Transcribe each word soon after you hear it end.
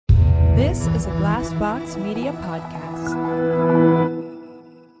This is a Glassbox Media podcast.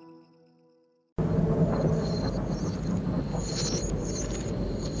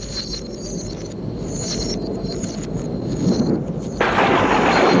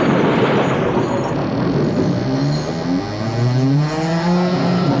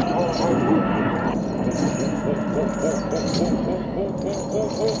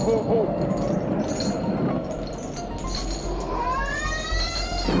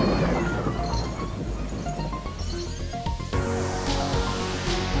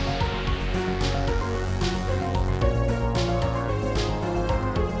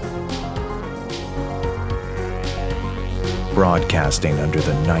 Broadcasting under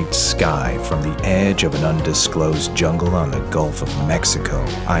the night sky from the edge of an undisclosed jungle on the Gulf of Mexico,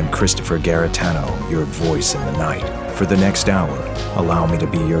 I'm Christopher Garetano, your voice in the night. For the next hour, allow me to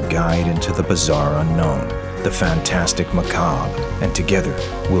be your guide into the bizarre unknown, the fantastic macabre, and together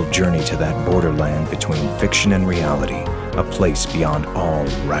we'll journey to that borderland between fiction and reality, a place beyond all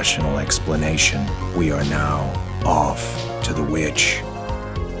rational explanation. We are now off to the witch.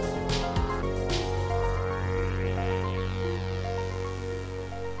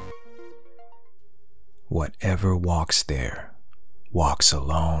 Whatever walks there, walks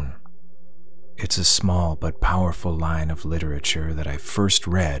alone. It's a small but powerful line of literature that I first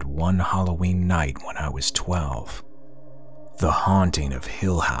read one Halloween night when I was 12. The Haunting of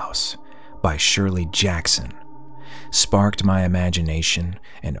Hill House by Shirley Jackson sparked my imagination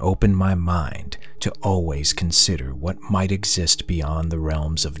and opened my mind to always consider what might exist beyond the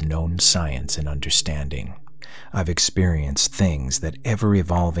realms of known science and understanding. I've experienced things that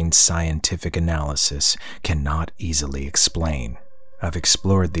ever-evolving scientific analysis cannot easily explain. I've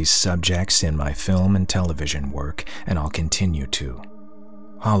explored these subjects in my film and television work, and I'll continue to.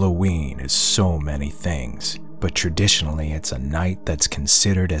 Halloween is so many things, but traditionally it's a night that's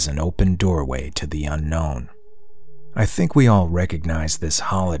considered as an open doorway to the unknown. I think we all recognize this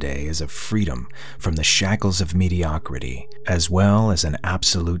holiday as a freedom from the shackles of mediocrity, as well as an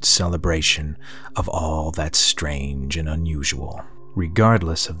absolute celebration of all that's strange and unusual.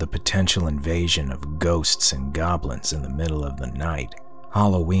 Regardless of the potential invasion of ghosts and goblins in the middle of the night,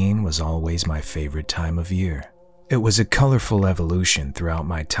 Halloween was always my favorite time of year. It was a colorful evolution throughout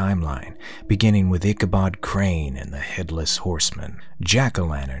my timeline, beginning with Ichabod Crane and the Headless Horseman,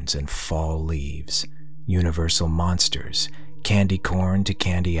 jack-o'-lanterns and fall leaves, Universal monsters, candy corn to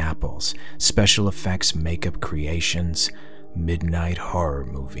candy apples, special effects makeup creations, midnight horror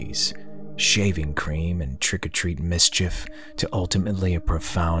movies, shaving cream and trick-or-treat mischief, to ultimately a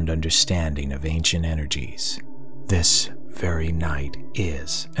profound understanding of ancient energies. This very night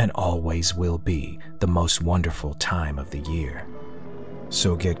is, and always will be, the most wonderful time of the year.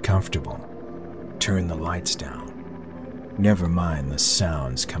 So get comfortable. Turn the lights down. Never mind the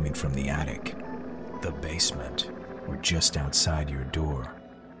sounds coming from the attic, the basement, or just outside your door.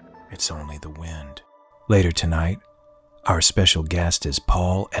 It's only the wind. Later tonight, our special guest is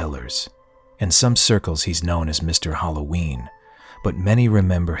Paul Ehlers. In some circles, he's known as Mr. Halloween, but many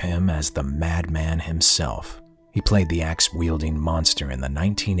remember him as the Madman himself. He played the axe-wielding monster in the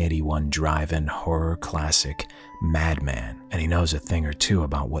 1981 drive-in horror classic Madman, and he knows a thing or two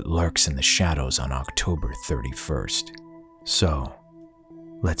about what lurks in the shadows on October 31st. So,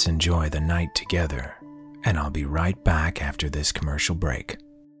 let's enjoy the night together, and I'll be right back after this commercial break.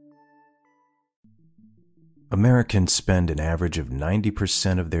 Americans spend an average of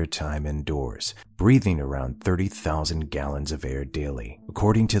 90% of their time indoors, breathing around 30,000 gallons of air daily.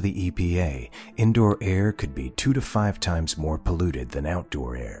 According to the EPA, indoor air could be 2 to 5 times more polluted than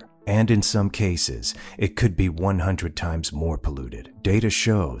outdoor air. And in some cases, it could be 100 times more polluted. Data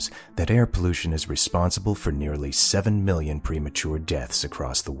shows that air pollution is responsible for nearly 7 million premature deaths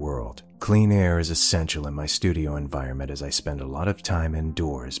across the world. Clean air is essential in my studio environment as I spend a lot of time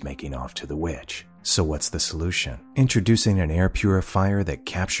indoors making off to the witch. So what's the solution? Introducing an air purifier that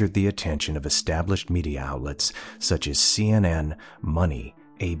captured the attention of established media outlets such as CNN, Money,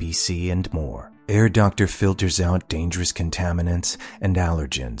 ABC, and more. Air Doctor filters out dangerous contaminants and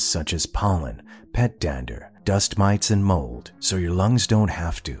allergens such as pollen, pet dander, dust mites, and mold, so your lungs don't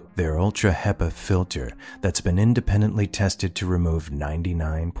have to. Their Ultra HEPA filter that's been independently tested to remove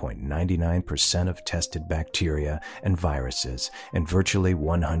 99.99% of tested bacteria and viruses and virtually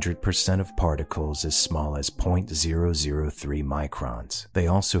 100% of particles as small as 0.003 microns. They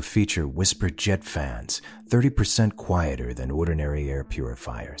also feature whisper jet fans, 30% quieter than ordinary air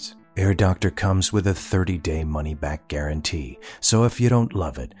purifiers. Air Doctor comes with a 30-day money-back guarantee, so if you don't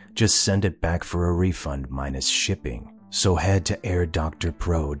love it, just send it back for a refund minus shipping. So head to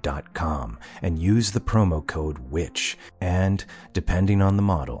airdoctorpro.com and use the promo code WITCH, and, depending on the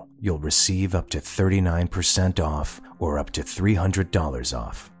model, you'll receive up to 39% off or up to $300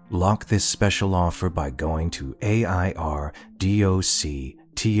 off. Lock this special offer by going to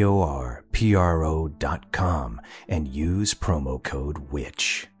AIRDOCTORPRO.com and use promo code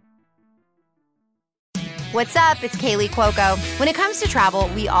WITCH. What's up? It's Kaylee Cuoco. When it comes to travel,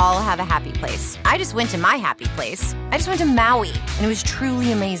 we all have a happy place. I just went to my happy place. I just went to Maui, and it was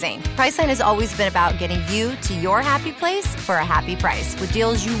truly amazing. Priceline has always been about getting you to your happy place for a happy price with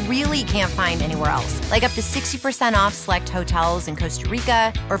deals you really can't find anywhere else. Like up to 60% off select hotels in Costa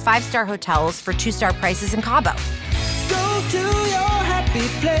Rica or 5-star hotels for 2-star prices in Cabo. Go to your happy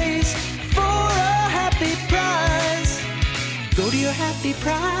place for a happy price. Go to your happy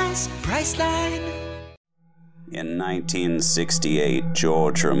price, Priceline. In 1968,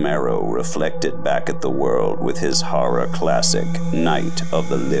 George Romero reflected back at the world with his horror classic, Night of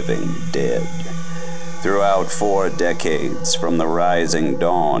the Living Dead. Throughout 4 decades, from the rising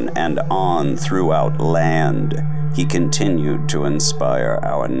dawn and on throughout land, he continued to inspire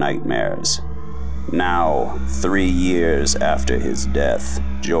our nightmares. Now, 3 years after his death,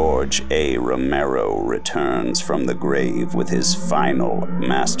 George A. Romero returns from the grave with his final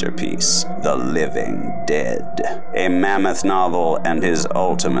masterpiece, The Living Dead, a mammoth novel and his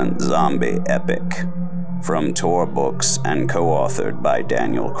ultimate zombie epic. From Tor Books and co-authored by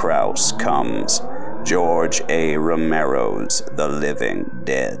Daniel Kraus comes George A. Romero's The Living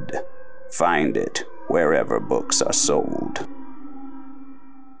Dead. Find it wherever books are sold.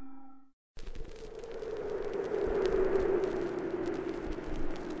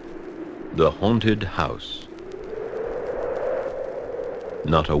 The Haunted House.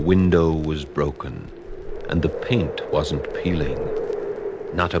 Not a window was broken, and the paint wasn't peeling.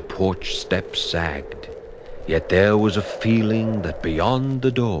 Not a porch step sagged, yet there was a feeling that beyond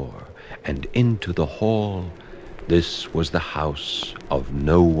the door and into the hall, this was the house of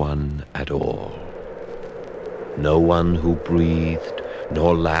no one at all. No one who breathed,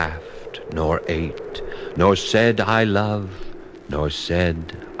 nor laughed, nor ate, nor said, "I love," nor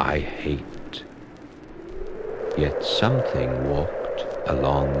said, "I hate." Yet something walked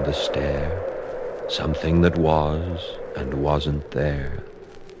along the stair, something that was and wasn't there.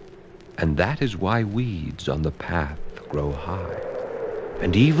 And that is why weeds on the path grow high,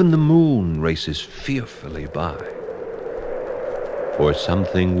 and even the moon races fearfully by. For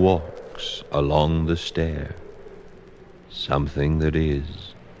something walks along the stair, something that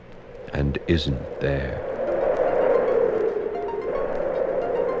is and isn't there.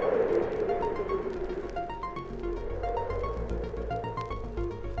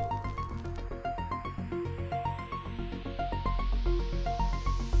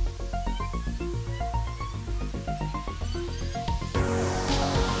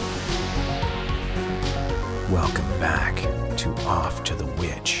 Welcome back to Off to the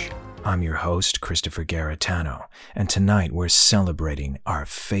Witch. I'm your host, Christopher Garitano, and tonight we're celebrating our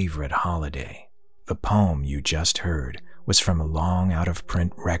favorite holiday. The poem you just heard was from a long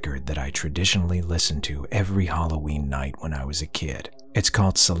out-of-print record that I traditionally listened to every Halloween night when I was a kid. It's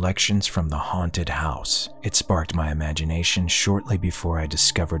called Selections from the Haunted House. It sparked my imagination shortly before I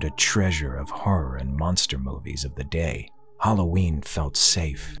discovered a treasure of horror and monster movies of the day. Halloween felt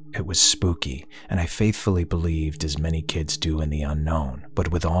safe, it was spooky, and I faithfully believed, as many kids do, in the unknown.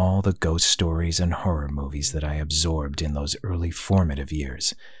 But with all the ghost stories and horror movies that I absorbed in those early formative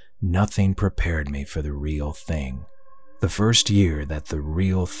years, nothing prepared me for the real thing. The first year that the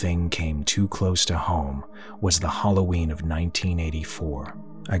real thing came too close to home was the Halloween of 1984.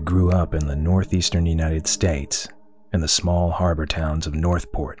 I grew up in the northeastern United States, in the small harbor towns of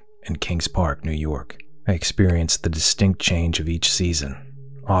Northport and Kings Park, New York. I experienced the distinct change of each season,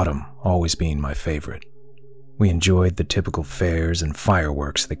 autumn always being my favorite. We enjoyed the typical fairs and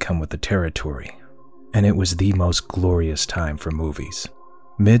fireworks that come with the territory, and it was the most glorious time for movies.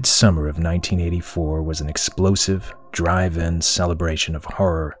 Midsummer of 1984 was an explosive, drive-in celebration of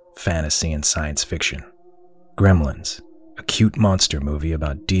horror, fantasy, and science fiction. Gremlins, a cute monster movie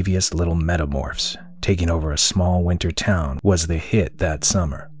about devious little metamorphs taking over a small winter town, was the hit that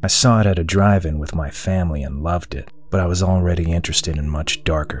summer. I saw it at a drive-in with my family and loved it, but I was already interested in much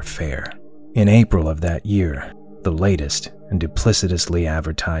darker fare. In April of that year, the latest and duplicitously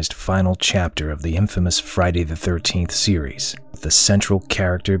advertised final chapter of the infamous Friday the 13th series, with the central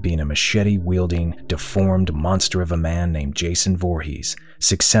character being a machete-wielding, deformed monster of a man named Jason Voorhees,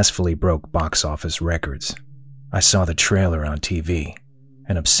 successfully broke box office records. I saw the trailer on TV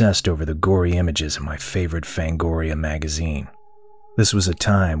and obsessed over the gory images in my favorite Fangoria magazine. This was a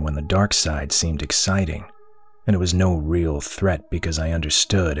time when the dark side seemed exciting, and it was no real threat because I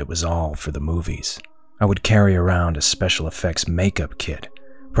understood it was all for the movies. I would carry around a special effects makeup kit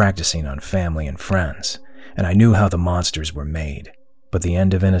practicing on family and friends, and I knew how the monsters were made. But the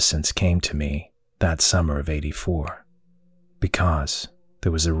end of innocence came to me that summer of '84, because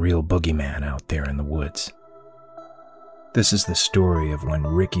there was a real boogeyman out there in the woods. This is the story of when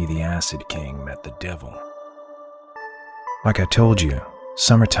Ricky the Acid King met the devil. Like I told you,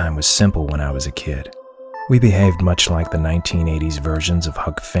 summertime was simple when I was a kid. We behaved much like the 1980s versions of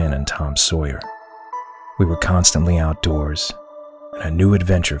Huck Finn and Tom Sawyer. We were constantly outdoors, and a new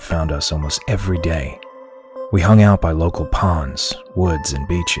adventure found us almost every day. We hung out by local ponds, woods, and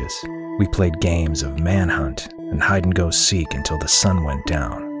beaches. We played games of manhunt and hide-and-go-seek until the sun went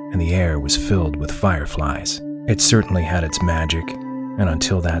down and the air was filled with fireflies. It certainly had its magic, and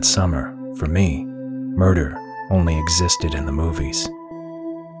until that summer, for me, murder only existed in the movies.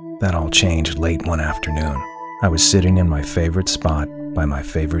 That all changed late one afternoon. I was sitting in my favorite spot by my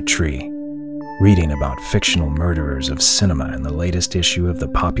favorite tree, reading about fictional murderers of cinema in the latest issue of the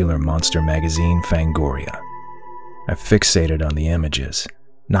popular monster magazine Fangoria. I fixated on the images,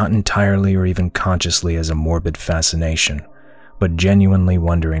 not entirely or even consciously as a morbid fascination, but genuinely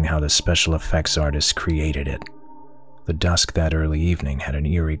wondering how the special effects artists created it. The dusk that early evening had an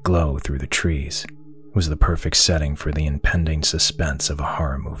eerie glow through the trees. It was the perfect setting for the impending suspense of a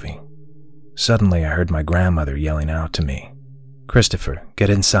horror movie. Suddenly, I heard my grandmother yelling out to me, "Christopher, get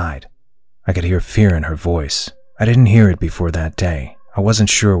inside." I could hear fear in her voice. I didn't hear it before that day. I wasn't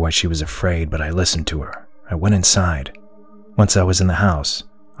sure why she was afraid, but I listened to her. I went inside. Once I was in the house,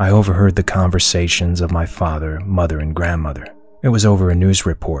 I overheard the conversations of my father, mother, and grandmother. It was over a news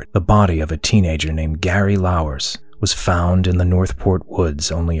report. The body of a teenager named Gary Ehlers was found in the Northport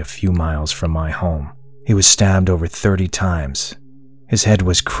woods only a few miles from my home. He was stabbed over 30 times. His head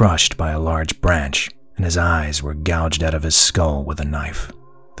was crushed by a large branch, and his eyes were gouged out of his skull with a knife.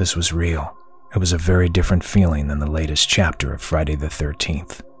 This was real. It was a very different feeling than the latest chapter of Friday the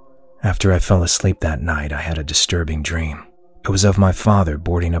 13th. After I fell asleep that night, I had a disturbing dream. It was of my father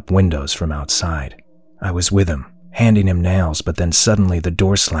boarding up windows from outside. I was with him, handing him nails, but then suddenly the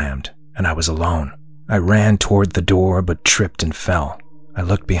door slammed, and I was alone. I ran toward the door, but tripped and fell. I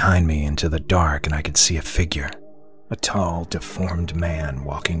looked behind me into the dark, and I could see a figure. A tall, deformed man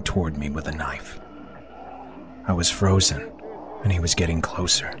walking toward me with a knife. I was frozen, and he was getting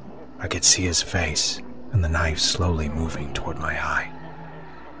closer. I could see his face, and the knife slowly moving toward my eye.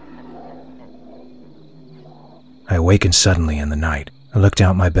 I awakened suddenly in the night. I looked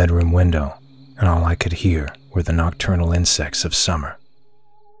out my bedroom window, and all I could hear were the nocturnal insects of summer.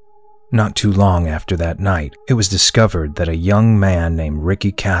 Not too long after that night, it was discovered that a young man named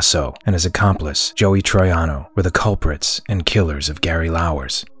Ricky Casso and his accomplice, Joey Troiano, were the culprits and killers of Gary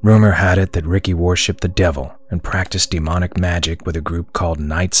Ehlers. Rumor had it that Ricky worshipped the devil and practiced demonic magic with a group called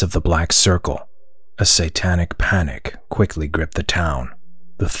Knights of the Black Circle. A satanic panic quickly gripped the town.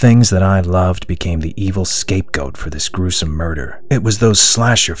 The things that I loved became the evil scapegoat for this gruesome murder. It was those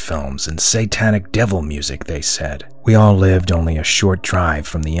slasher films and satanic devil music, they said. We all lived only a short drive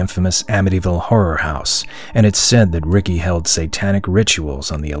from the infamous Amityville horror house, and it's said that Ricky held satanic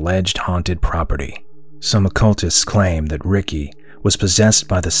rituals on the alleged haunted property. Some occultists claim that Ricky was possessed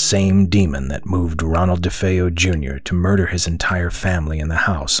by the same demon that moved Ronald DeFeo Jr. to murder his entire family in the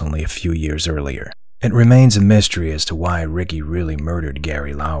house only a few years earlier. It remains a mystery as to why Ricky really murdered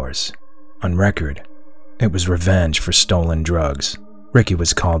Gary Ehlers. On record, it was revenge for stolen drugs. Ricky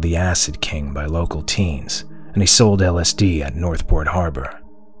was called the Acid King by local teens, and he sold LSD at Northport Harbor.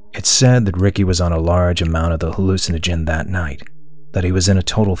 It's said that Ricky was on a large amount of the hallucinogen that night, that he was in a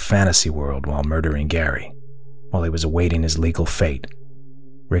total fantasy world while murdering Gary. While he was awaiting his legal fate,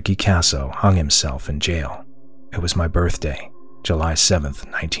 Ricky Casso hung himself in jail. It was my birthday, July 7th,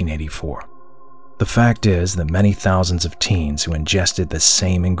 1984. The fact is that many thousands of teens who ingested the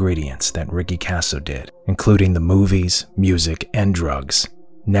same ingredients that Ricky Casso did, including the movies, music, and drugs,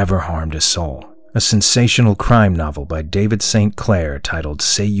 never harmed a soul. A sensational crime novel by David St. Clair titled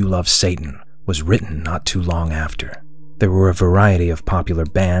Say You Love Satan was written not too long after. There were a variety of popular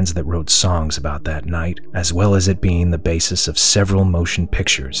bands that wrote songs about that night, as well as it being the basis of several motion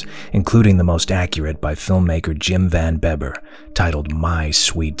pictures, including the most accurate by filmmaker Jim Van Bebber, titled My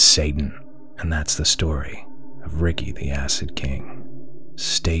Sweet Satan. And that's the story of Ricky the Acid King.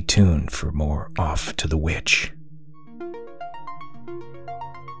 Stay tuned for more Off to the Witch.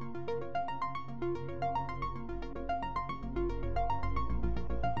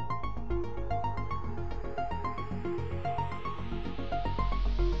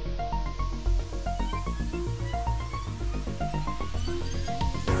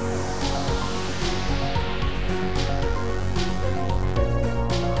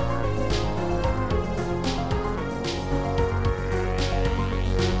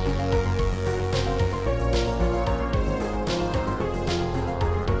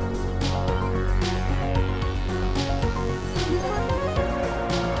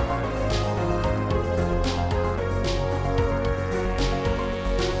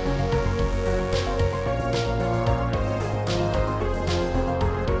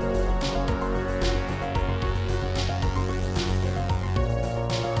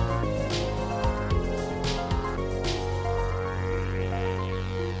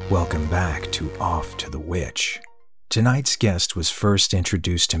 Welcome back to Off to the Witch. Tonight's guest was first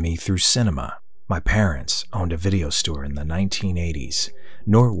introduced to me through cinema. My parents owned a video store in the 1980s.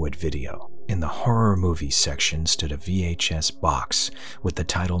 Norwood Video. In the horror movies section stood a VHS box with the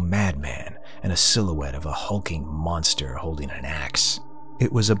title Madman and a silhouette of a hulking monster holding an axe.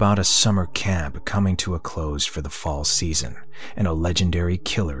 It was about a summer camp coming to a close for the fall season, and a legendary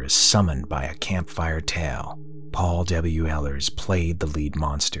killer is summoned by a campfire tale. Paul W. Ehlers played the lead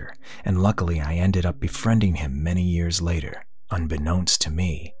monster, and luckily I ended up befriending him many years later. Unbeknownst to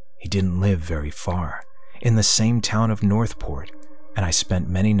me, he didn't live very far, in the same town of Northport, and I spent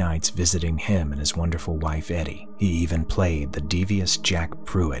many nights visiting him and his wonderful wife Eddie. He even played the devious Jack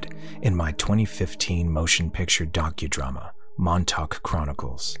Pruitt in my 2015 motion picture docudrama, Montauk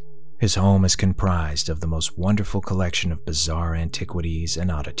Chronicles. His home is comprised of the most wonderful collection of bizarre antiquities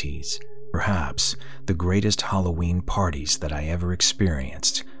and oddities. Perhaps the greatest Halloween parties that I ever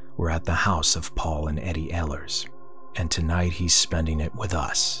experienced were at the house of Paul and Eddie Ehlers, and tonight he's spending it with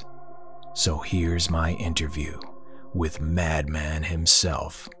us. So here's my interview with Madman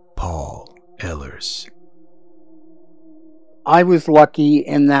himself, Paul Ehlers. I was lucky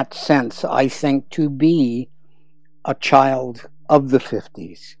in that sense, I think, to be a child of the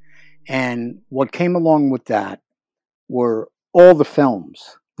 50s. And what came along with that were all the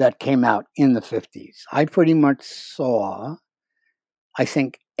films that came out in the 50s. I pretty much saw, I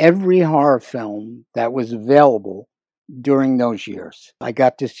think, every horror film that was available during those years. I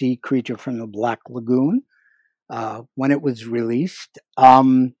got to see Creature from the Black Lagoon when it was released.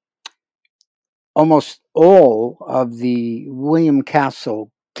 Almost all of the William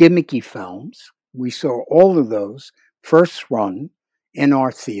Castle gimmicky films, we saw all of those first run in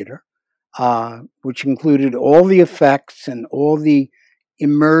our theater, which included all the effects and all the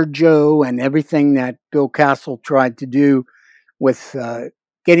emergo and everything that Bill Castle tried to do with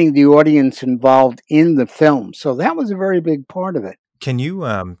getting the audience involved in the film. So that was a very big part of it. Can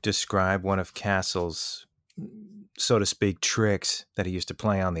you describe one of Castle's, so to speak, tricks that he used to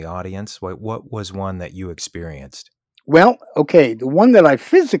play on the audience? What was one that you experienced? Well, okay, the one that I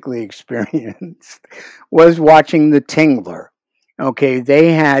physically experienced was watching The Tingler. Okay,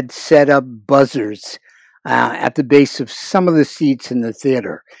 they had set up buzzers at the base of some of the seats in the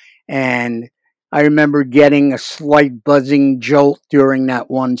theater. And I remember getting a slight buzzing jolt during that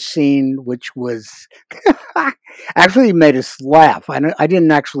one scene, which was actually made us laugh. I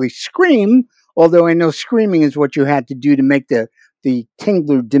didn't actually scream, although I know screaming is what you had to do to make the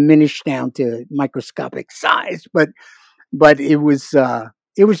Tingler diminish down to microscopic size. But it was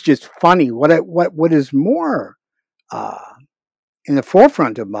just funny. What is more in the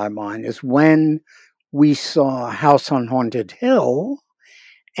forefront of my mind is when we saw House on Haunted Hill,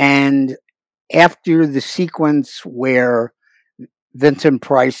 and after the sequence where Vincent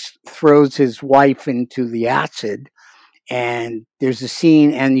Price throws his wife into the acid, and there's a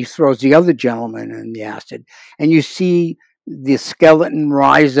scene, and he throws the other gentleman in the acid, and you see the skeleton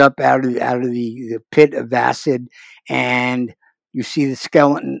rise up out of the pit of acid, and you see the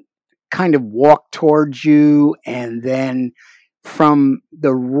skeleton kind of walk towards you, and then from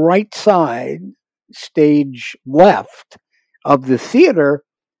the right side, stage left of the theater,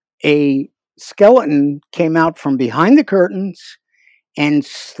 a skeleton came out from behind the curtains and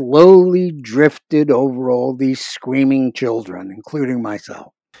slowly drifted over all these screaming children, including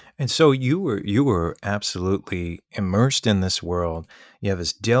myself. And so you were absolutely immersed in this world. You have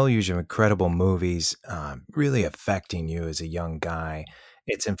this deluge of incredible movies, really affecting you as a young guy.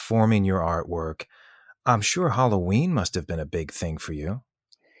 It's informing your artwork. I'm sure Halloween must have been a big thing for you.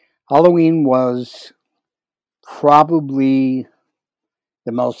 Halloween was probably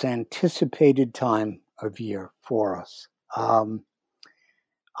the most anticipated time of year for us.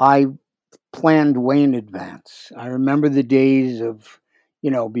 I planned way in advance. I remember the days of,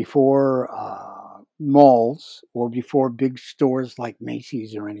 before malls or before big stores like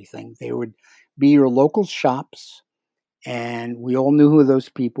Macy's or anything. They would be your local shops, and we all knew who those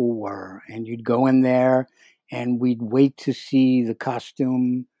people were. And you'd go in there, and we'd wait to see the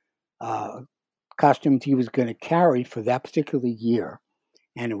costume he was going to carry for that particular year.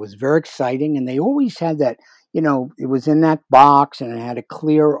 And it was very exciting. And they always had that, it was in that box, and it had a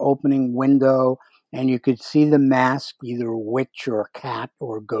clear opening window, and you could see the mask, either a witch or a cat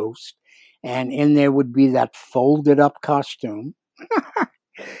or a ghost. And in there would be that folded up costume.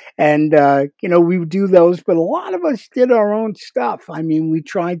 And, we would do those, but a lot of us did our own stuff. I mean, we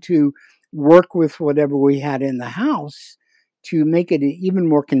tried to work with whatever we had in the house to make it an even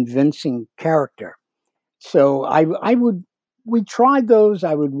more convincing character. So we tried those,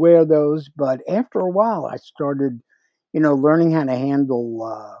 I would wear those, but after a while I started, learning how to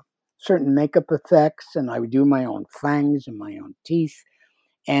handle certain makeup effects, and I would do my own fangs and my own teeth.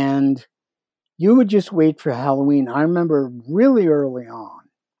 And you would just wait for Halloween. I remember really early on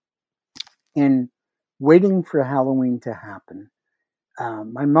in waiting for Halloween to happen.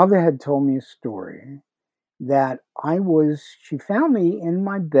 My mother had told me a story that she found me in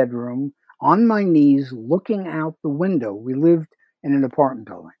my bedroom on my knees looking out the window. We lived in an apartment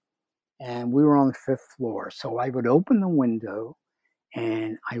building and we were on the fifth floor. So I would open the window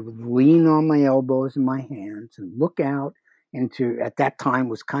and I would lean on my elbows and my hands and look out into, at that time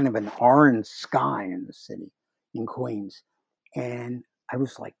was kind of an orange sky in the city in Queens. And I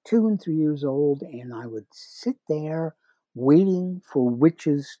was like 2 and 3 years old, and I would sit there waiting for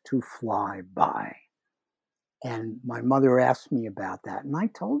witches to fly by. And my mother asked me about that, and I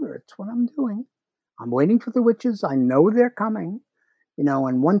told her it's what I'm doing. I'm waiting for the witches. I know they're coming.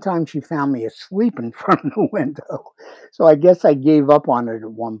 And one time she found me asleep in front of the window. So I guess I gave up on it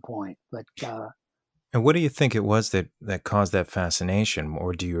at one point. But And what do you think it was that caused that fascination,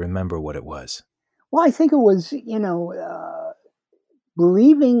 or do you remember what it was? well, I think it was,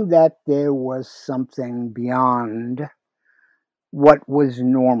 believing that there was something beyond what was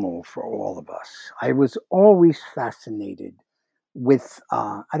normal for all of us. I was always fascinated with,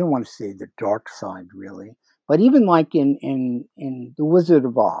 I don't want to say the dark side really, but even like in The Wizard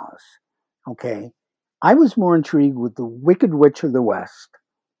of Oz, okay, I was more intrigued with the Wicked Witch of the West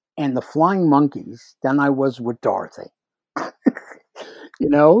and the Flying Monkeys than I was with Dorothy.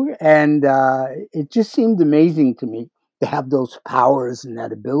 And it just seemed amazing to me to have those powers and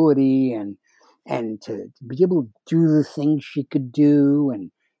that ability and to be able to do the things she could do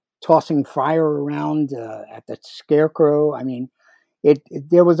and tossing fire around at the scarecrow. I mean,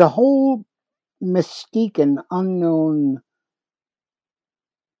 there was a whole mystique and unknown,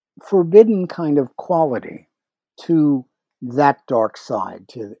 forbidden kind of quality to that dark side,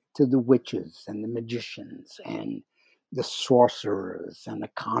 to the witches and the magicians and the sorcerers and the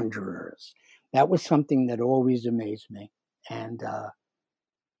conjurers. That was something that always amazed me. And,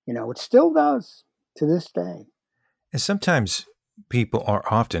 it still does to this day. And sometimes people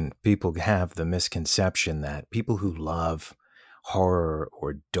have the misconception that people who love horror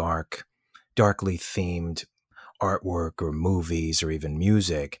or darkly themed artwork or movies or even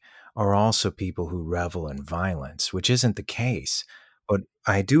music are also people who revel in violence, which isn't the case. But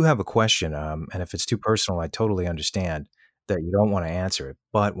I do have a question, and if it's too personal, I totally understand that you don't want to answer it.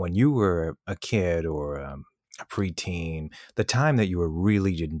 But when you were a kid or a preteen, the time that you were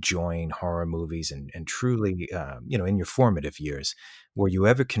really enjoying horror movies and truly, in your formative years, were you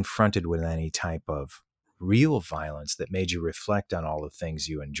ever confronted with any type of real violence that made you reflect on all the things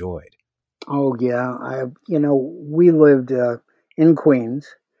you enjoyed? Oh yeah, we lived in Queens,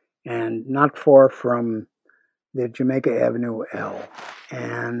 and not far from the Jamaica Avenue L,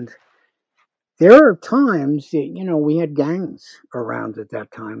 and there are times that we had gangs around at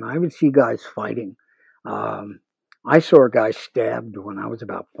that time. I would see guys fighting. I saw a guy stabbed when I was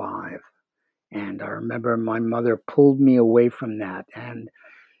about 5, and I remember my mother pulled me away from that, and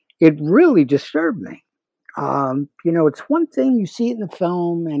it really disturbed me. It's one thing you see it in the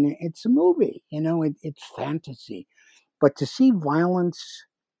film and it's a movie, it's fantasy. But to see violence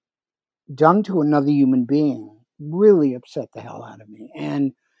done to another human being really upset the hell out of me.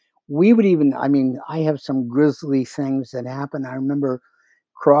 And we would even, I have some grisly things that happen. I remember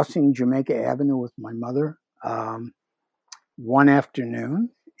crossing Jamaica Avenue with my mother one afternoon,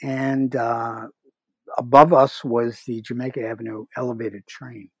 and above us was the Jamaica Avenue elevated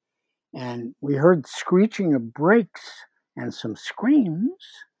train. And we heard screeching of brakes and some screams.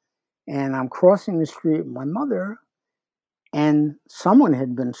 And I'm crossing the street with my mother, and someone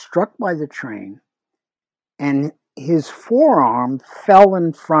had been struck by the train, and his forearm fell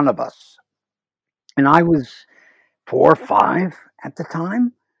in front of us. And I was 4 or 5 at the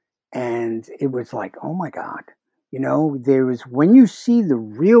time, and it was like, oh my God. When you see the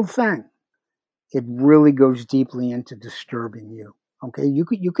real thing, it really goes deeply into disturbing you. Okay,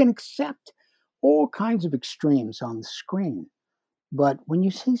 you can accept all kinds of extremes on the screen, but when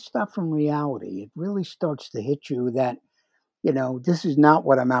you see stuff from reality, it really starts to hit you that this is not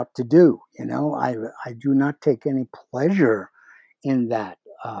what I'm out to do. I do not take any pleasure in that.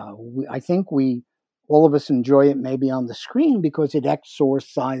 I think all of us enjoy it maybe on the screen because it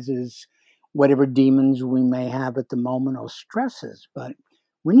exorcises whatever demons we may have at the moment or stresses. But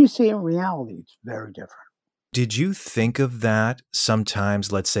when you see it in reality, it's very different. Did you think of that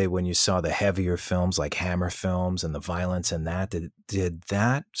sometimes, let's say when you saw the heavier films like Hammer films and the violence in that, did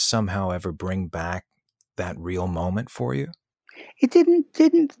that somehow ever bring back that real moment for you? It didn't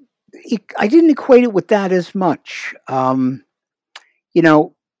I didn't equate it with that as much. You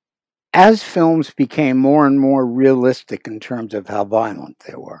know, as films became more and more realistic in terms of how violent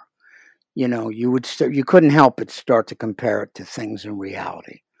they were, you couldn't help but start to compare it to things in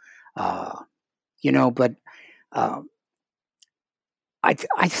reality. But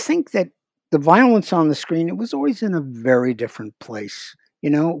I think that the violence on the screen, it was always in a very different place.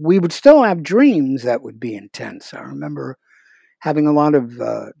 We would still have dreams that would be intense. I remember having a lot of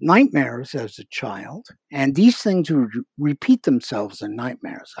nightmares as a child, and these things would repeat themselves in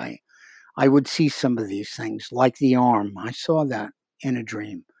nightmares. I would see some of these things, like the arm. I saw that in a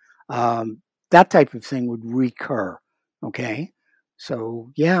dream. That type of thing would recur. Okay,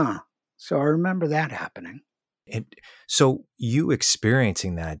 so yeah, so I remember that happening. So you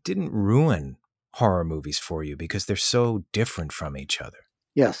experiencing that didn't ruin horror movies for you because they're so different from each other.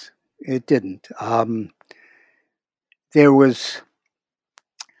 Yes, it didn't. There was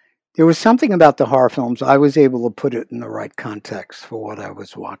something about the horror films. I was able to put it in the right context for what I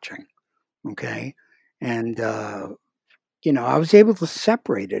was watching. Okay, and I was able to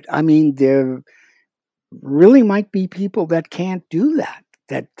separate it. I mean, there really might be people that can't do that.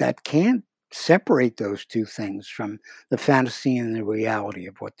 That can't separate those two things from the fantasy and the reality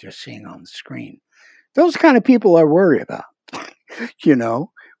of what they're seeing on the screen. Those kind of people I worry about.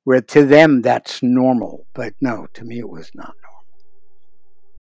 Where to them that's normal, but no, to me it was not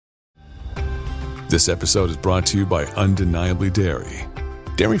normal. This episode is brought to you by Undeniably Dairy.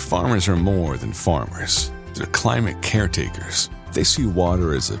 Dairy farmers are more than farmers. They're climate caretakers. They see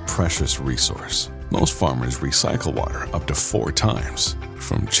water as a precious resource. Most farmers recycle water up to 4 times,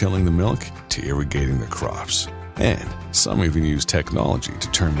 from chilling the milk to irrigating their crops. And some even use technology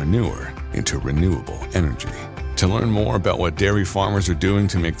to turn manure into renewable energy. To learn more about what dairy farmers are doing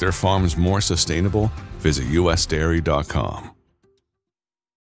to make their farms more sustainable, visit usdairy.com.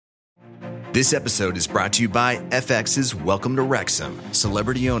 This episode is brought to you by FX's Welcome to Wrexham.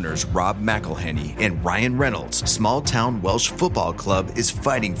 Celebrity owners Rob McElhenney and Ryan Reynolds' small-town Welsh football club is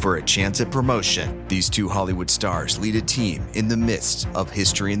fighting for a chance at promotion. These two Hollywood stars lead a team in the midst of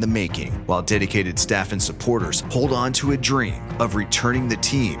history in the making, while dedicated staff and supporters hold on to a dream of returning the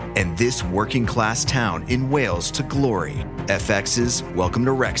team and this working-class town in Wales to glory. FX's Welcome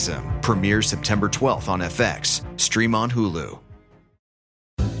to Wrexham premieres September 12th on FX. Stream on Hulu.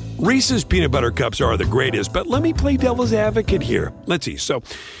 Reese's peanut butter cups are the greatest, but let me play devil's advocate here. Let's see. So,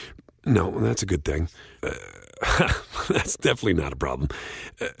 no, that's a good thing. That's definitely not a problem.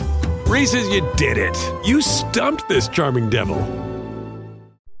 Reese's, you did it. You stumped this charming devil.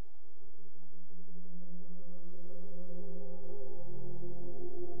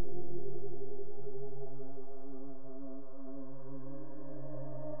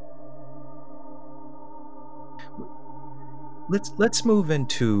 Let's move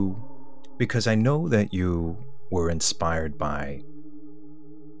into, because I know that you were inspired by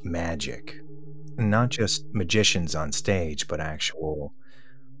magic, not just magicians on stage, but actual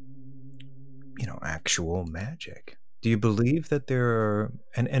magic. Do you believe that there are,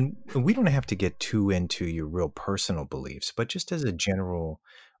 and we don't have to get too into your real personal beliefs, but just as a general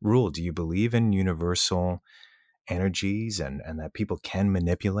rule, do you believe in universal energies and that people can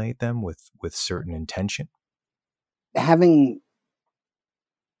manipulate them with certain intention? Having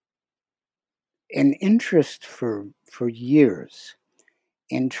an interest for years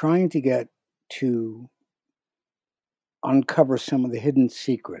in trying to get to uncover some of the hidden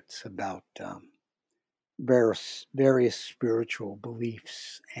secrets about various spiritual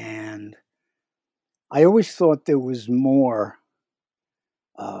beliefs, and I always thought there was more,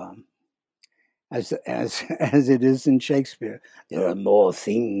 as it is in Shakespeare. There are more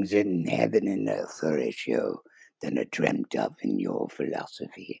things in heaven and earth, Horatio, than are dreamt of in your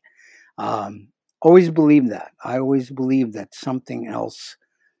philosophy. Always believed that. I always believed that something else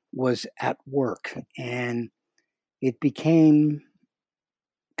was at work, and it became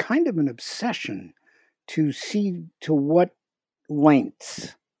kind of an obsession to see to what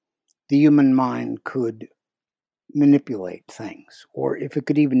lengths the human mind could manipulate things, or if it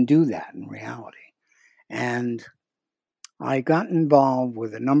could even do that in reality. And I got involved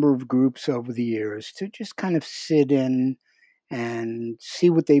with a number of groups over the years to just kind of sit in and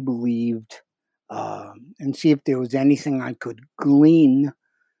see what they believed, and see if there was anything I could glean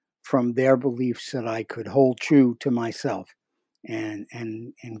from their beliefs that I could hold true to myself, and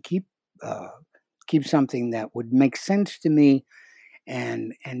keep something that would make sense to me,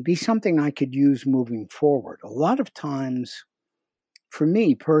 and be something I could use moving forward. A lot of times, for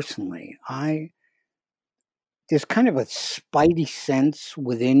me personally, there's kind of a spidey sense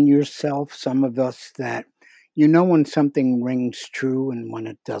within yourself, some of us, that when something rings true and when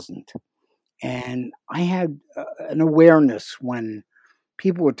it doesn't. And I had an awareness when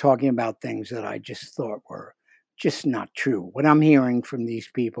people were talking about things that I just thought were just not true. What I'm hearing from these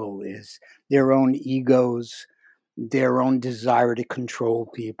people is their own egos, their own desire to control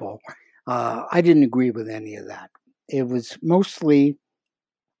people. I didn't agree with any of that. It was mostly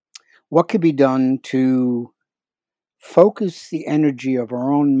what could be done to focus the energy of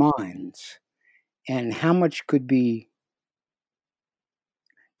our own minds and how much could be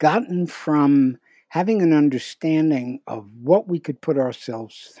gotten from having an understanding of what we could put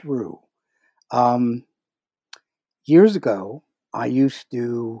ourselves through. Um, Years ago, I used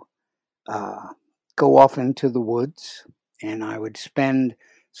to uh, go off into the woods and I would spend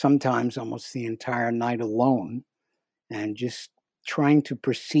sometimes almost the entire night alone and just trying to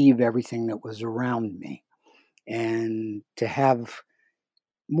perceive everything that was around me and to have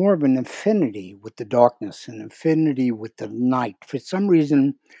more of an affinity with the darkness, an affinity with the night. For some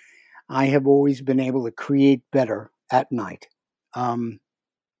reason, I have always been able to create better at night. Um,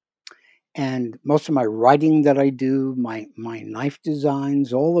 and most of my writing that I do, my knife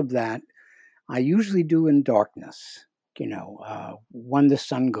designs, all of that, I usually do in darkness, when the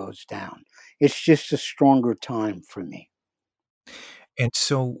sun goes down. It's just a stronger time for me. And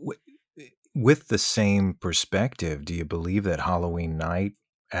so, with the same perspective, do you believe that Halloween night,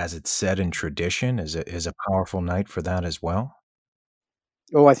 as it's said in tradition, is a powerful night for that as well?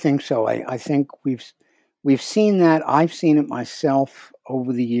 Oh, I think so. I think we've seen that. I've seen it myself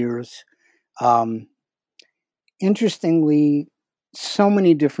over the years. Um, Interestingly, so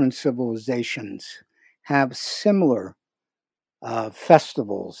many different civilizations have similar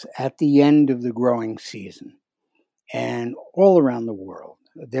festivals at the end of the growing season and all around the world.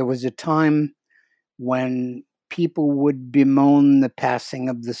 There was a time when people would bemoan the passing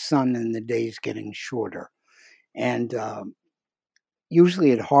of the sun and the days getting shorter. And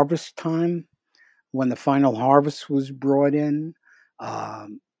usually at harvest time, when the final harvest was brought in,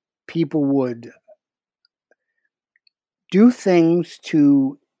 um, people would do things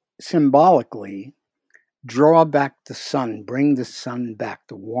to symbolically draw back the sun, bring the sun back,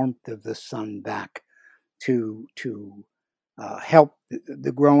 the warmth of the sun back to help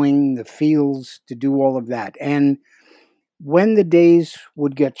the growing, the fields, to do all of that. And when the days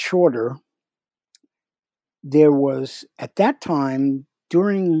would get shorter, there was at that time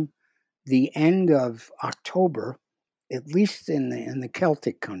during the end of October, at least in the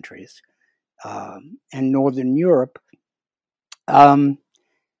Celtic countries and Northern Europe, um,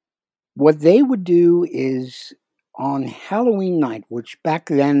 what they would do is on Halloween night, which back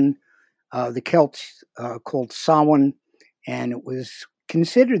then the Celts called Samhain, and it was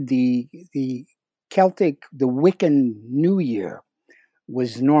considered the Celtic, the Wiccan New Year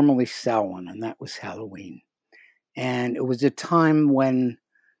was normally Samhain, and that was Halloween. And it was a time when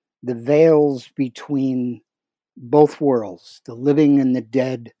the veils between both worlds, the living and the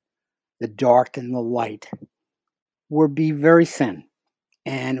dead, the dark and the light, would be very thin.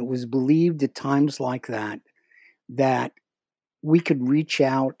 And it was believed at times like that we could reach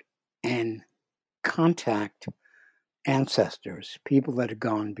out and contact ancestors, people that had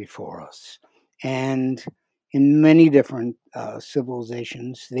gone before us. And in many different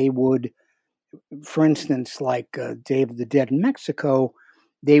civilizations, they would, for instance, like Day of the Dead in Mexico,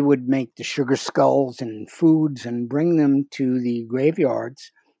 they would make the sugar skulls and foods and bring them to the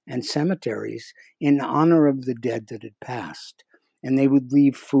graveyards and cemeteries in honor of the dead that had passed. And they would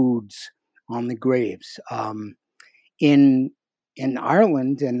leave foods on the graves. In in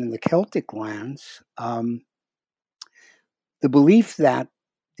Ireland and in the Celtic lands, the belief that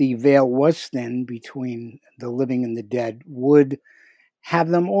the veil was thin between the living and the dead would have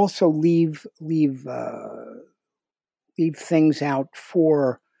them also leave things out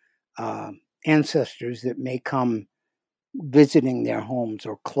for ancestors that may come visiting their homes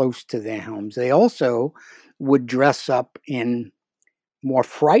or close to their homes. They also would dress up in more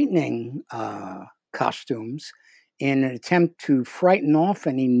frightening costumes in an attempt to frighten off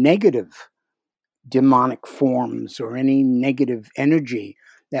any negative demonic forms or any negative energy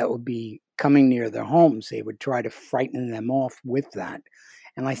that would be coming near their homes. They would try to frighten them off with that.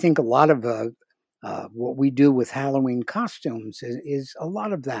 And I think a lot of what we do with Halloween costumes is a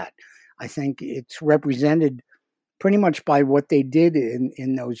lot of that. I think it's represented pretty much by what they did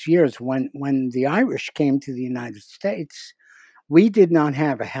in those years. When the Irish came to the United States, we did not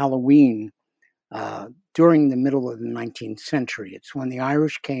have a Halloween during the middle of the 19th century. It's when the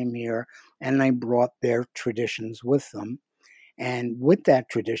Irish came here and they brought their traditions with them. And with that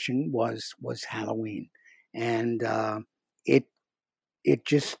tradition was Halloween. And it it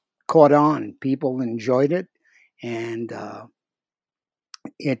just caught on. People enjoyed it, and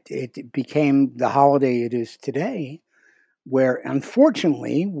it became the holiday it is today. where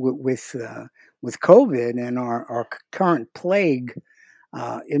unfortunately with COVID and our current plague,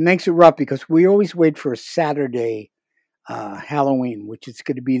 it makes it rough because we always wait for a Saturday Halloween, which is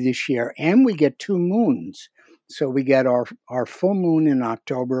going to be this year, and we get 2 moons. So we get our full moon in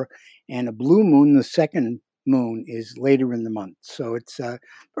October and a blue moon. The second moon is later in the month. So it's a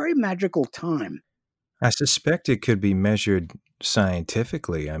very magical time. I suspect it could be measured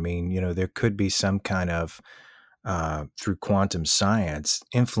scientifically. I mean, there could be some kind of, through quantum science,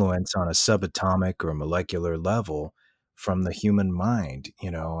 influence on a subatomic or molecular level from the human mind.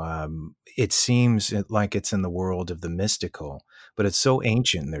 It seems like it's in the world of the mystical, but it's so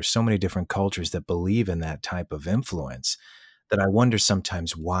ancient. There's so many different cultures that believe in that type of influence that I wonder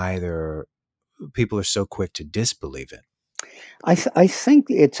sometimes why people are so quick to disbelieve it. I think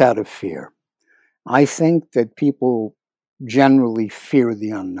it's out of fear. I think that people generally fear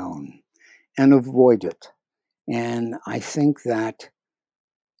the unknown and avoid it. And I think that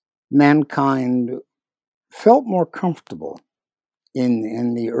mankind felt more comfortable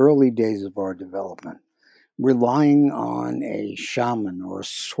in the early days of our development, relying on a shaman or a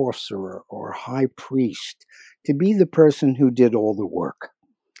sorcerer or high priest to be the person who did all the work.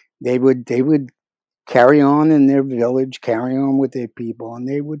 They would carry on in their village, carry on with their people, and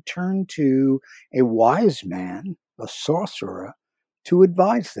they would turn to a wise man, a sorcerer, to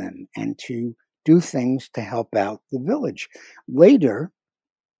advise them and to do things to help out the village. Later,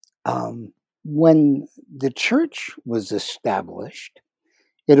 when the church was established,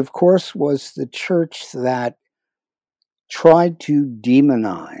 it of course was the church that tried to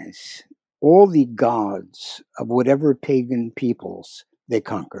demonize all the gods of whatever pagan peoples they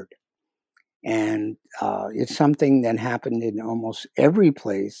conquered. And it's something that happened in almost every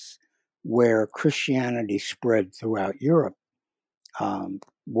place where Christianity spread throughout Europe.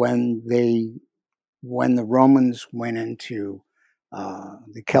 When the Romans went into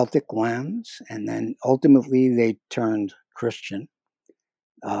the Celtic lands and then ultimately they turned Christian,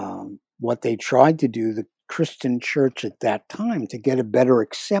 what they tried to do, the Christian church at that time, to get a better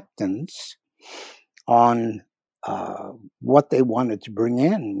acceptance on what they wanted to bring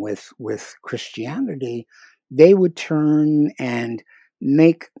in with Christianity, they would turn and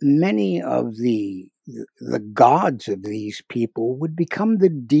make many of the gods of these people would become the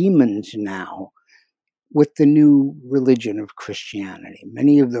demons now with the new religion of Christianity.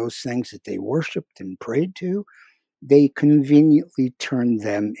 Many of those things that they worshipped and prayed to, they conveniently turned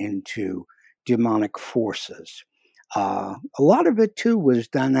them into demonic forces. A lot of it, too, was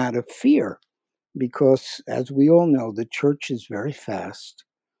done out of fear because, as we all know, the church is very fast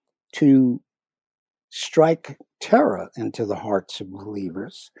to strike terror into the hearts of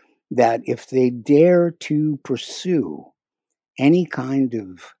believers, that if they dare to pursue any kind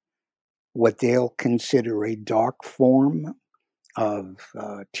of what they'll consider a dark form of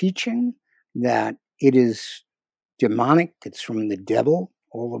teaching, that it is demonic, it's from the devil,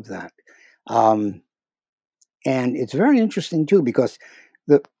 all of that. And it's very interesting, too, because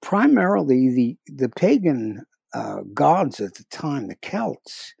primarily the pagan gods at the time, the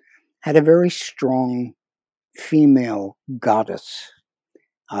Celts, had a very strong female goddess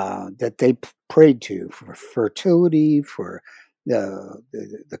that they prayed to for fertility, for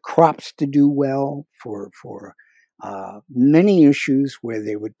the crops to do well, for many issues where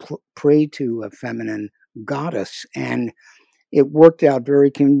they would pray to a feminine goddess. And it worked out very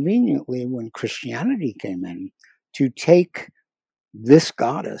conveniently when Christianity came in to take this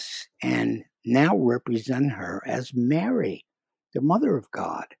goddess and now represent her as Mary, the Mother of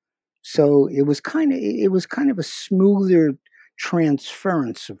God. So it was kind of a smoother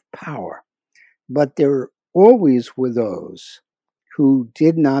transference of power. But there always were those who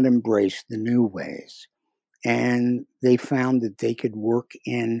did not embrace the new ways, and they found that they could work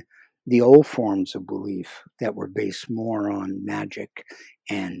in the old forms of belief that were based more on magic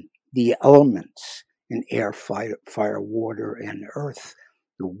and the elements in air, fire, water, and earth,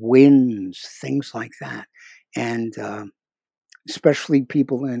 the winds, things like that. And especially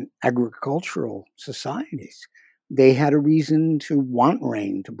people in agricultural societies, they had a reason to want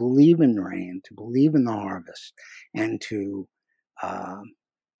rain, to believe in the harvest, and to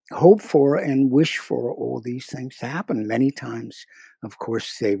hope for and wish for all these things to happen. Many times, of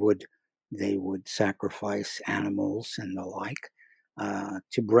course, they would sacrifice animals and the like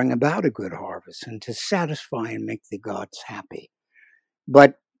to bring about a good harvest and to satisfy and make the gods happy.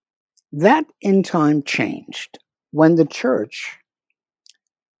 But that in time changed when the church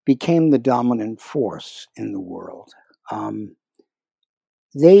became the dominant force in the world.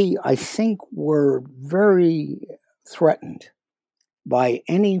 They, I think, were very threatened by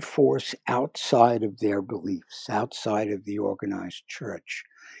any force outside of their beliefs, outside of the organized church.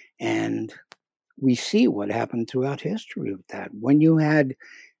 And we see what happened throughout history with that. When you had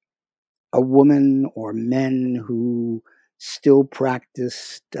a woman or men who still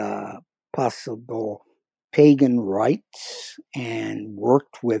practiced possible pagan rites and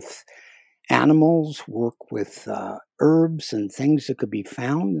worked with animals, worked with herbs and things that could be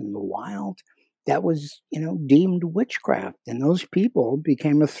found in the wild, that was, deemed witchcraft. And those people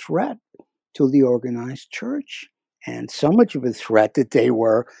became a threat to the organized church, and so much of a threat that they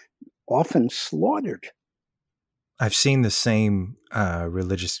were often slaughtered. I've seen the same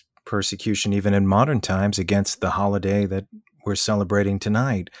religious persecution even in modern times against the holiday that we're celebrating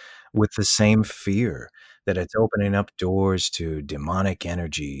tonight, with the same fear that it's opening up doors to demonic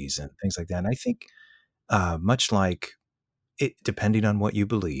energies and things like that. And I think much like it, depending on what you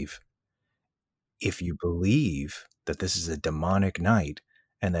believe, if you believe that this is a demonic night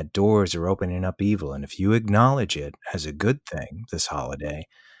and that doors are opening up evil, and if you acknowledge it as a good thing this holiday,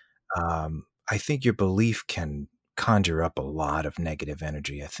 I think your belief can conjure up a lot of negative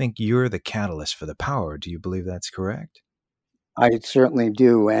energy. I think you're the catalyst for the power. Do you believe that's correct? I certainly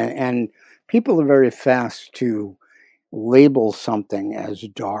do. And people are very fast to label something as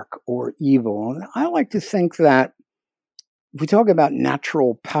dark or evil. And I like to think that if we talk about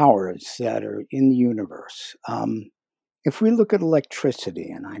natural powers that are in the universe, if we look at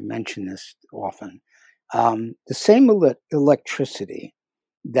electricity, and I mention this often, the same electricity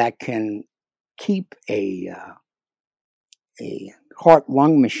that can keep a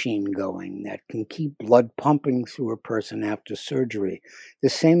heart-lung machine going, that can keep blood pumping through a person after surgery, the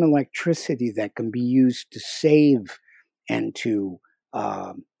same electricity that can be used to save and to,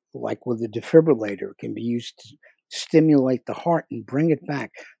 like with a defibrillator, can be used to stimulate the heart and bring it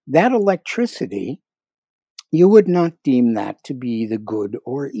back. That electricity, you would not deem that to be the good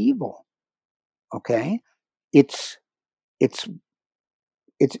or evil. Okay? It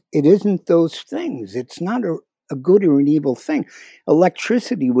isn't those things. It's not a good or an evil thing.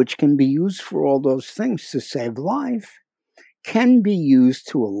 Electricity, which can be used for all those things to save life, can be used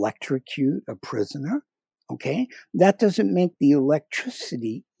to electrocute a prisoner. Okay? That doesn't make the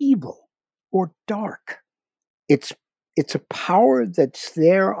electricity evil or dark. It's a power that's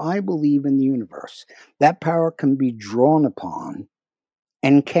there, I believe, in the universe. That power can be drawn upon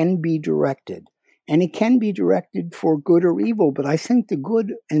and can be directed. And it can be directed for good or evil, but I think the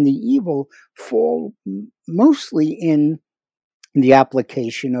good and the evil fall mostly in the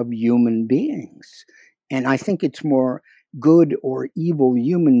application of human beings. And I think it's more good or evil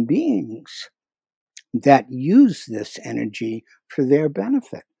human beings that use this energy for their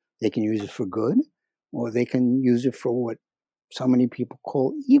benefit. They can use it for good, or they can use it for what so many people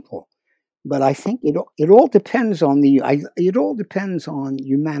call evil. But I think it all depends on it all depends on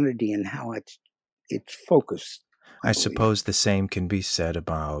humanity and how it's focused. I suppose the same can be said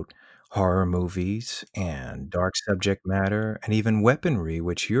about horror movies and dark subject matter and even weaponry,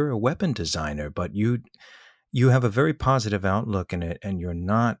 which you're a weapon designer, but you have a very positive outlook in it, and you're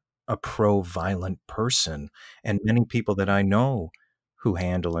not a pro-violent person. And many people that I know who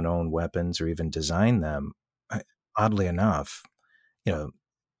handle and own weapons or even design them, oddly enough,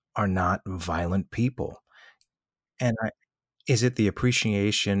 are not violent people. And is it the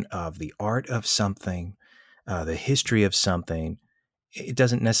appreciation of the art of something, the history of something? It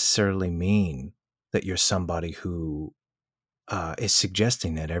doesn't necessarily mean that you're somebody who is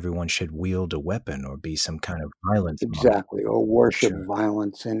suggesting that everyone should wield a weapon or be some kind of violence monk. Exactly, or worship Sure.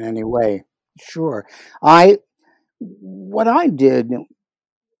 violence in any way. Sure. What I did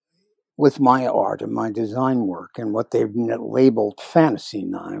with my art and my design work and what they've labeled fantasy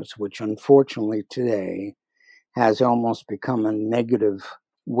knives, which unfortunately today has almost become a negative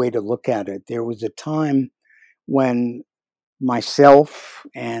way to look at it. There was a time when myself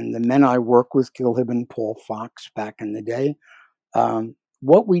and the men I work with, Gil Hib and Paul Fox, back in the day,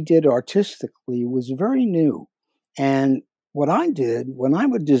 what we did artistically was very new. And what I did when I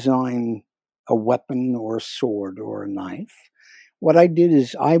would design a weapon or a sword or a knife, what I did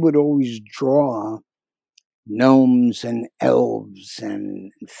is I would always draw gnomes and elves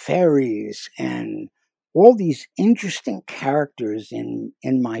and fairies and all these interesting characters in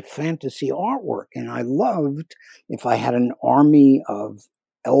my fantasy artwork. And I loved, if I had an army of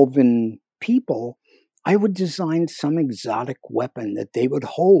elven people, I would design some exotic weapon that they would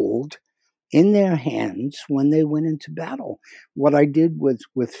hold in their hands when they went into battle. What I did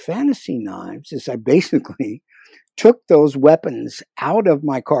with fantasy knives is I basically took those weapons out of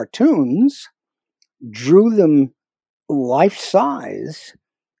my cartoons, drew them life size,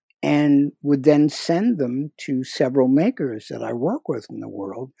 and would then send them to several makers that I work with in the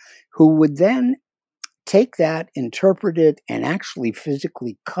world, who would then take that, interpret it, and actually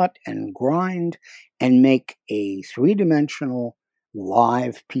physically cut and grind and make a three-dimensional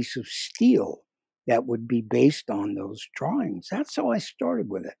live piece of steel that would be based on those drawings. That's how I started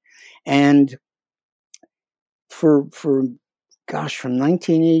with it. And for gosh, from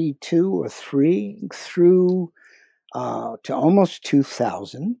 1982 or 3 through to almost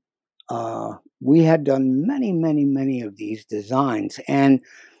 2000, we had done many of these designs. And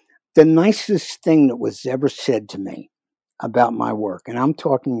the nicest thing that was ever said to me about my work, and I'm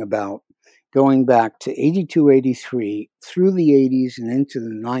talking about going back to 82, 83, through the 80s and into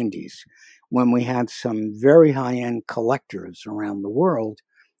the 90s, when we had some very high-end collectors around the world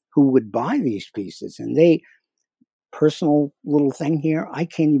who would buy these pieces. And personal little thing here, I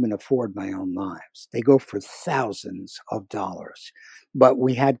can't even afford my own knives. They go for thousands of dollars. But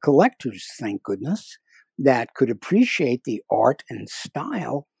we had collectors, thank goodness, that could appreciate the art and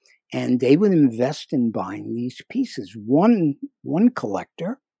style, and they would invest in buying these pieces. One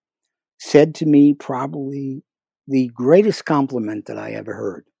collector said to me probably the greatest compliment that I ever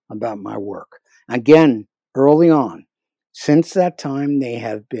heard about my work. Again, early on. Since that time, they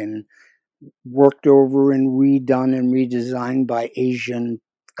have been worked over and redone and redesigned by Asian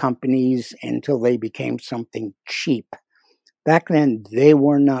companies until they became something cheap. Back then, they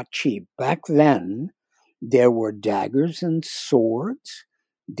were not cheap. Back then, there were daggers and swords.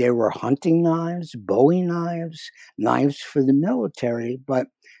 There were hunting knives, Bowie knives, knives for the military, but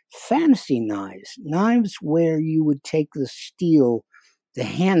fantasy knives where you would take the steel, the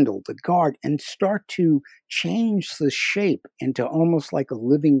handle, the guard, and start to change the shape into almost like a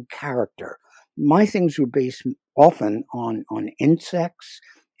living character. My things were based often on insects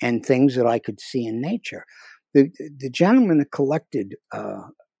and things that I could see in nature. The gentleman that collected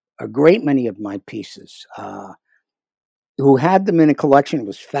a great many of my pieces, who had them in a collection,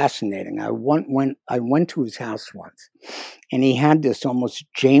 was fascinating. I went to his house once, and he had this almost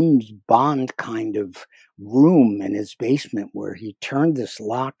James Bond kind of room in his basement where he turned this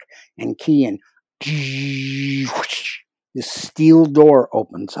lock and key, and this steel door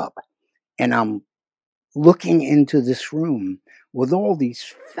opens up, and I'm looking into this room with all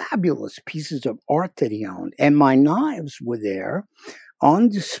these fabulous pieces of art that he owned, and my knives were there on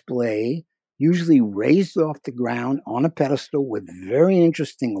display, usually raised off the ground on a pedestal with very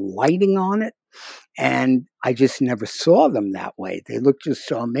interesting lighting on it. And I just never saw them that way. They looked just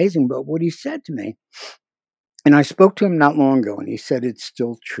so amazing. But what he said to me, and I spoke to him not long ago, and he said it's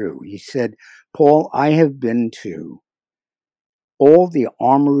still true. He said, Paul, I have been to all the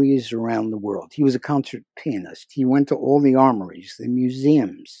armories around the world. He was a concert pianist. He went to all the armories, the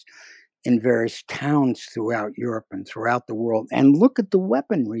museums in various towns throughout Europe and throughout the world, and look at the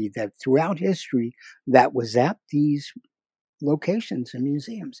weaponry that throughout history that was at these locations and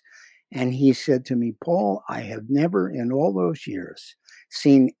museums. And he said to me, Paul, I have never in all those years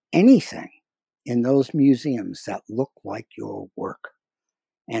seen anything in those museums that looked like your work.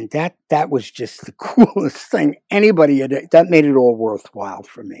 And that was just the coolest thing anybody had. That made it all worthwhile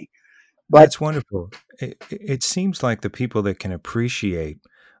for me. But that's wonderful. It seems like the people that can appreciate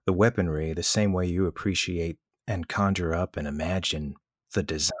the weaponry the same way you appreciate and conjure up and imagine the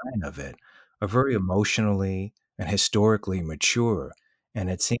design of it are very emotionally and historically mature. And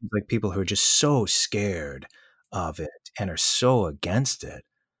it seems like people who are just so scared of it and are so against it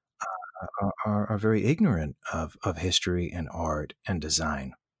are very ignorant of history and art and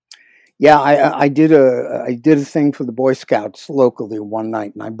design. Yeah, I did a thing for the Boy Scouts locally one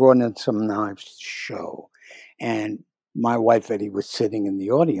night, and I brought in some knives to show. And my wife Eddie was sitting in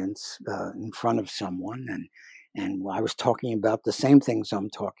the audience in front of someone, and I was talking about the same things I'm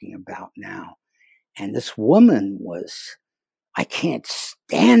talking about now. And this woman was, I can't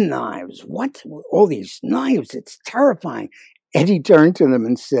stand knives. What? All these knives, it's terrifying. Eddie turned to them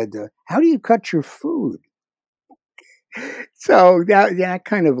and said, how do you cut your food? So that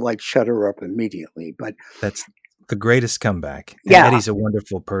kind of like shut her up immediately. But that's the greatest comeback. And yeah, Eddie's a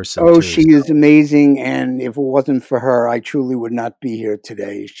wonderful person. Oh, too, she is amazing. And if it wasn't for her, I truly would not be here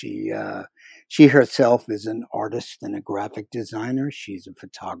today. She herself is an artist and a graphic designer. She's a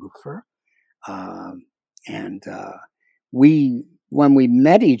photographer. And when we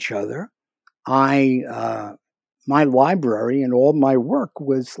met each other, my library and all my work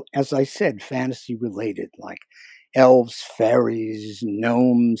was, as I said, fantasy related, like elves, fairies,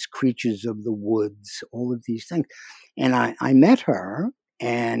 gnomes, creatures of the woods, all of these things. And I met her,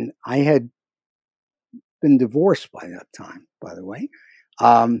 and I had been divorced by that time, by the way.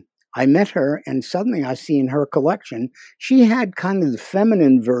 I met her, and suddenly I see in her collection, she had kind of the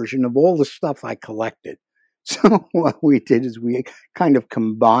feminine version of all the stuff I collected. So what we did is we kind of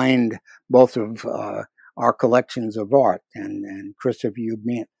combined both of our collections of art. And Christopher, you've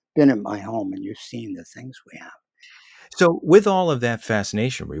been at my home and you've seen the things we have. So, with all of that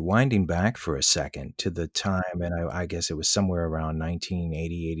fascination, rewinding back for a second to the time, and I guess it was somewhere around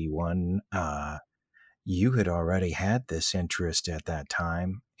 1980, 81, you had already had this interest at that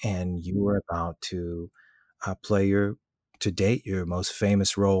time, and you were about to to date your most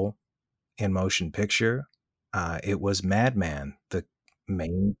famous role in motion picture. It was Madman, the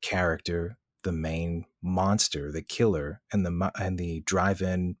main character, the main monster, the killer, and the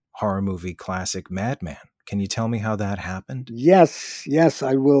drive-in horror movie classic Madman. Can you tell me how that happened? Yes,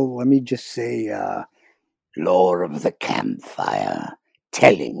 I will. Let me just say, lore of the campfire,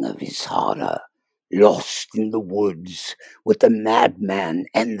 telling of his horror, lost in the woods with the madman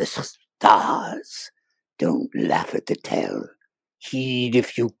and the stars. Don't laugh at the tale. Heed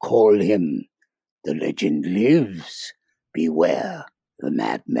if you call him. The legend lives. Beware the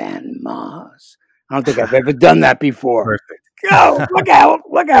madman Mars. I don't think I've ever done that before. Perfect. Go, look out,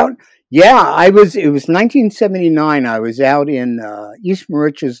 look out. Yeah, it was 1979. I was out in East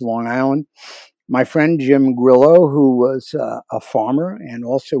Moriches, Long Island. My friend Jim Grillo, who was a farmer and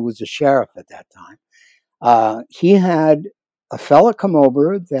also was a sheriff at that time, he had a fella come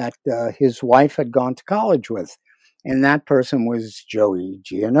over that his wife had gone to college with. And that person was Joey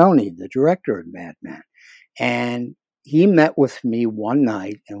Giannone, the director of Madman. And he met with me one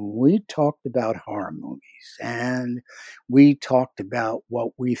night and we talked about horror movies and we talked about what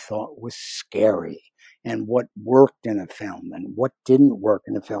we thought was scary and what worked in a film and what didn't work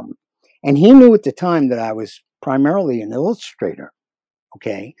in a film. And he knew at the time that I was primarily an illustrator.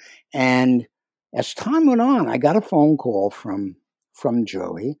 Okay. And as time went on, I got a phone call from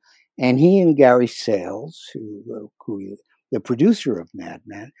Joey, and he and Gary Sales, who the producer of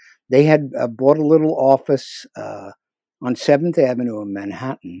Madman, they had bought a little office on 7th Avenue in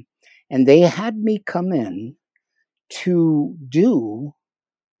Manhattan, and they had me come in to do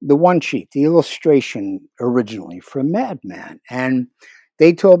the one sheet, the illustration originally for Madman. And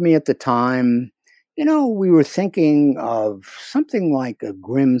they told me at the time, we were thinking of something like a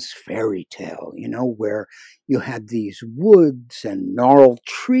Grimm's fairy tale, where you had these woods and gnarled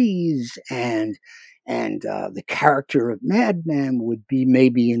trees and the character of Madman would be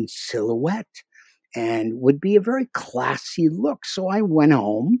maybe in silhouette and would be a very classy look. So I went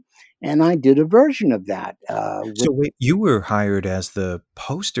home and I did a version of that. So wait, you were hired as the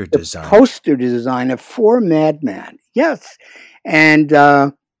poster designer. Poster designer for Madman, yes. And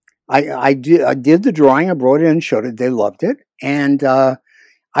I did the drawing. I brought it in, showed it. They loved it. And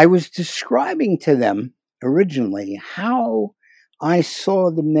I was describing to them originally how I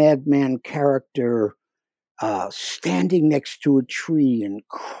saw the Madman character standing next to a tree and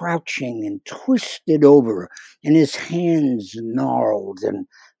crouching and twisted over and his hands gnarled and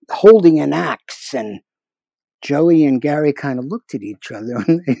holding an axe. And Joey and Gary kind of looked at each other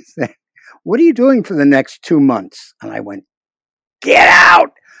and they said, "What are you doing for the next 2 months?" And I went, "Get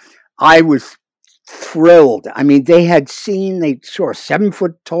out!" I was thrilled. I mean, they saw a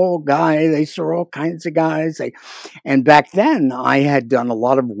 7-foot tall guy. They saw all kinds of guys. And back then I had done a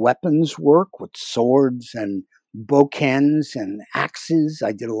lot of weapons work with swords and bokens and axes.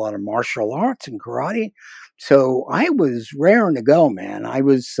 I did a lot of martial arts and karate. So I was raring to go, man. I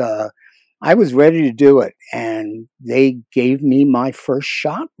was ready to do it. And they gave me my first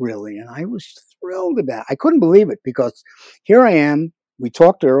shot, really. And I was thrilled about it. I couldn't believe it because here I am. We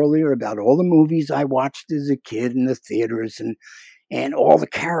talked earlier about all the movies I watched as a kid in the theaters and all the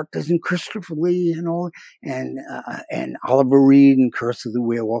characters and Christopher Lee and Oliver Reed and Curse of the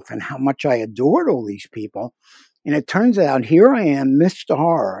Werewolf and how much I adored all these people. And it turns out here I am, Mr.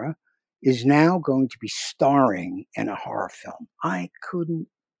 Horror is now going to be starring in a horror film. I couldn't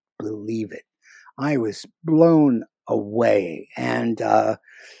believe it. I was blown away. And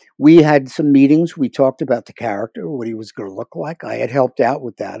we had some meetings. We talked about the character, what he was going to look like. I had helped out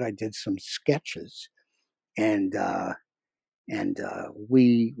with that. I did some sketches, and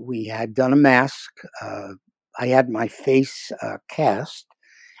we had done a mask. I had my face cast,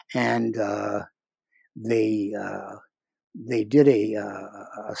 and they did a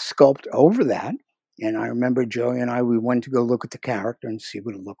sculpt over that. And I remember Joey and we went to go look at the character and see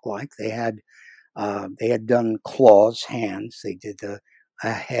what it looked like. They had done claws, hands. They did a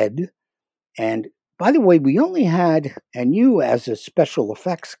head. And by the way, we only had, and you as a special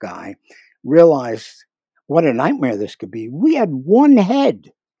effects guy realized what a nightmare this could be. We had one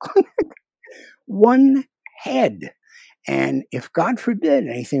head. One head. And if, God forbid,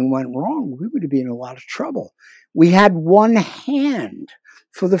 anything went wrong, we would be in a lot of trouble. We had one hand.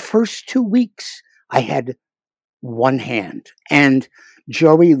 For the first 2 weeks, I had one hand. And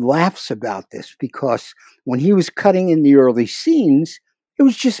Joey laughs about this because when he was cutting in the early scenes, it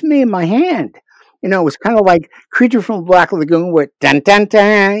was just me and my hand. You know, it was kind of like Creature from the Black Lagoon with dun dun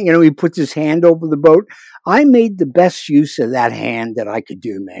dun. You know, he puts his hand over the boat. I made the best use of that hand that I could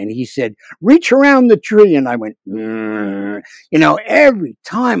do, man. He said, reach around the tree. And I went, you know, every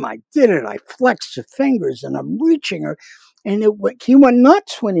time I did it, I flexed the fingers and I'm reaching her. And he went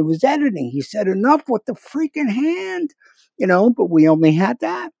nuts when he was editing. He said, enough with the freaking hand. You know, but we only had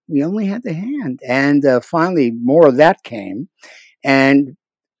that. We only had the hand. And finally, more of that came. And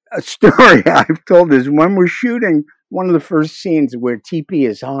a story I've told is when we're shooting one of the first scenes where TP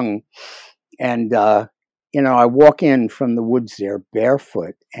is hung, and you know, I walk in from the woods there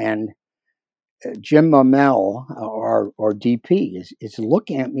barefoot, and Jim Mamel, our DP, is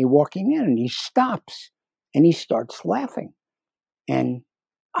looking at me walking in, and he stops and he starts laughing, and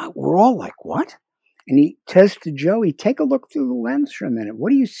we're all like, "What?" And he says to Joey, "Take a look through the lens for a minute.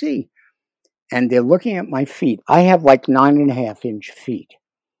 What do you see?" And they're looking at my feet. I have like 9.5-inch feet.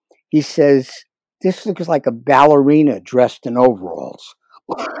 He says, this looks like a ballerina dressed in overalls.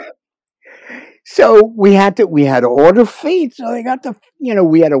 So we had to order feet. So they got you know,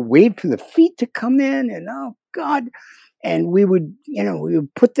 we had to wait for the feet to come in, and oh God. And we would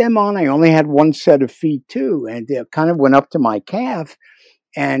put them on. I only had one set of feet too. And they kind of went up to my calf.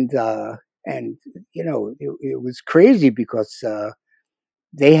 And you know, it was crazy because,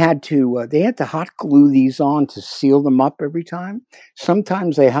 they had to hot glue these on to seal them up every time.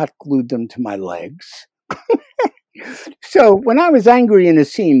 Sometimes they hot glued them to my legs. So when I was angry in a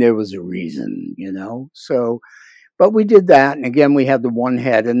scene, there was a reason, you know. So, but we did that, and again, we had the one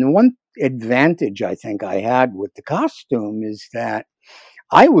head. And the one advantage I think I had with the costume is that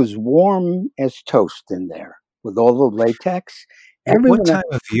I was warm as toast in there with all the latex. What time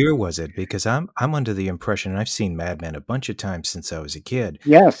of year was it? Because I'm under the impression, and I've seen Madman a bunch of times since I was a kid.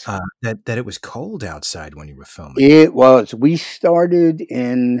 Yes, that it was cold outside when you were filming. It was. We started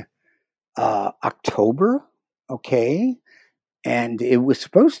in October, okay, and it was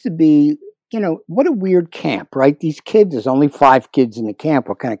supposed to be. You know, what a weird camp, right? These kids, there's only 5 kids in the camp.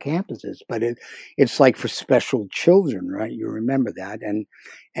 What kind of camp is this? But it's like for special children, right? You remember that. And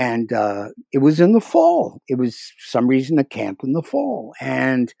it was in the fall. It was for some reason a camp in the fall.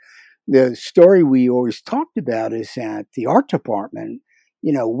 And the story we always talked about is that the art department,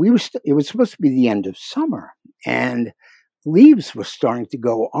 you know, it was supposed to be the end of summer, and leaves were starting to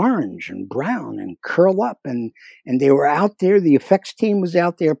go orange and brown and curl up, and they were out there. The effects team was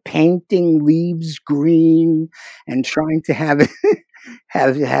out there painting leaves green and trying to have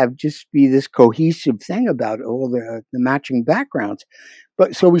have just be this cohesive thing about all the matching backgrounds.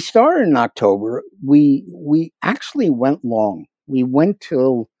 But so we started in October. We actually went long. We went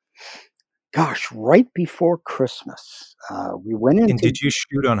till, gosh, right before Christmas. We went into. And did you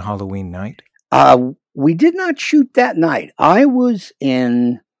shoot on Halloween night? We did not shoot that night. I was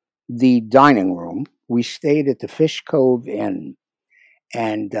in the dining room. We stayed at the Fish Cove Inn,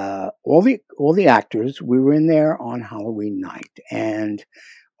 and all the actors. We were in there on Halloween night, and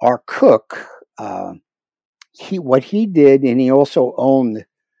our cook, what he did, and he also owned.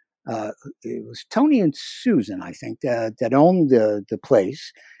 It was Tony and Susan, I think, that owned the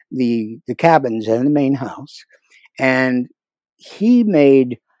place, the cabins and the main house, and he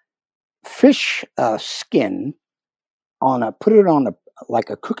made fish skin put it on like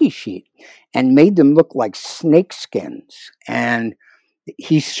a cookie sheet and made them look like snake skins. And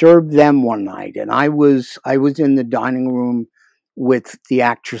he served them one night, and I was in the dining room with the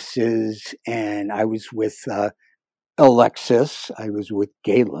actresses, and I was with Alexis, I was with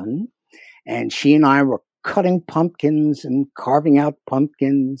Galen, and she and I were cutting pumpkins and carving out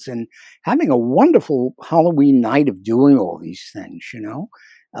pumpkins and having a wonderful Halloween night of doing all these things, you know.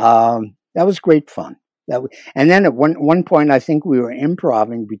 That was great fun. And then at one point, I think we were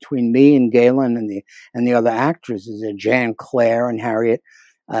improvising between me and Galen and the other actresses, Jan Claire and Harriet,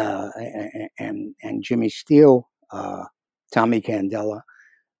 and Jimmy Steele, Tommy Candela.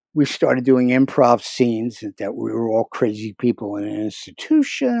 We started doing improv scenes that we were all crazy people in an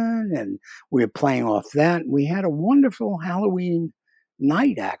institution, and we were playing off that. We had a wonderful Halloween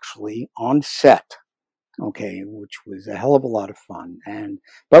night, actually, on set. Okay, which was a hell of a lot of fun.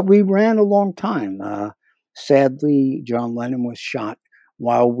 But we ran a long time. Sadly, John Lennon was shot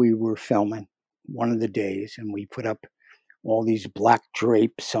while we were filming one of the days, and we put up all these black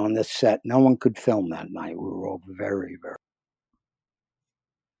drapes on the set. No one could film that night. We were all very, very.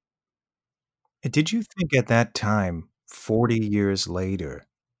 Did you think at that time, 40 years later,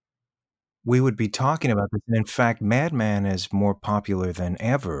 we would be talking about this. And in fact, Madman is more popular than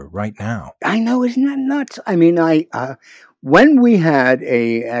ever right now. I know, isn't that nuts? I mean, when we had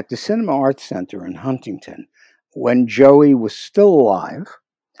at the Cinema Arts Center in Huntington, when Joey was still alive,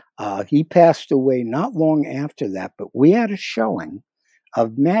 he passed away not long after that, but we had a showing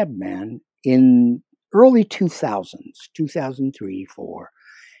of Madman in early 2000s, 2003, 4.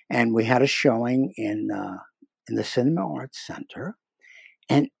 And we had a showing in the Cinema Arts Center.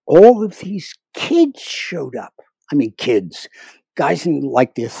 And all of these kids showed up. I mean, kids, guys in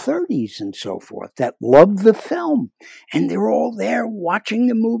like their 30s and so forth that loved the film. And they're all there watching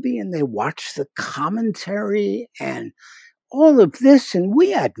the movie, and they watched the commentary and all of this. And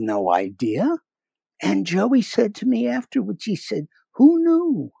we had no idea. And Joey said to me afterwards, he said, who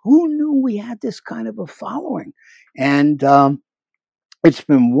knew? Who knew we had this kind of a following? And it's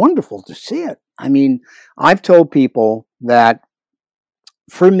been wonderful to see it. I mean, I've told people that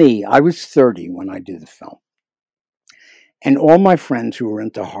for me, I was 30 when I did the film. And all my friends who were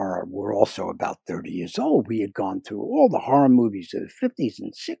into horror were also about 30 years old. We had gone through all the horror movies of the 50s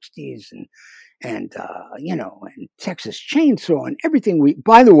and 60s and Texas Chainsaw and everything.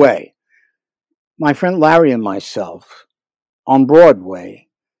 By the way, my friend Larry and myself on Broadway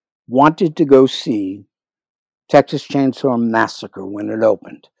wanted to go see Texas Chainsaw Massacre when it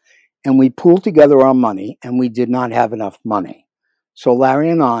opened. And we pooled together our money, and we did not have enough money. So Larry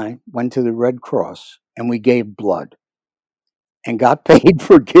and I went to the Red Cross, and we gave blood and got paid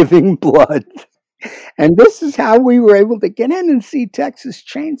for giving blood. And this is how we were able to get in and see Texas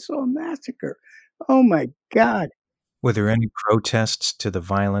Chainsaw Massacre. Oh, my God. Were there any protests to the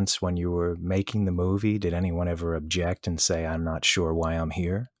violence when you were making the movie? Did anyone ever object and say, I'm not sure why I'm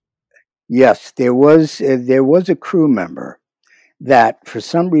here? Yes, there was a crew member that for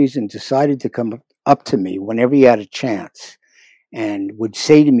some reason decided to come up to me whenever he had a chance and would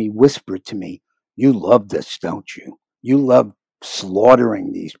say to me, whisper to me, you love this, don't you? You love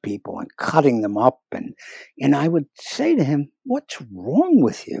slaughtering these people and cutting them up. And I would say to him, what's wrong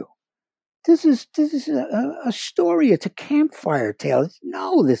with you? This is a story. It's a campfire tale.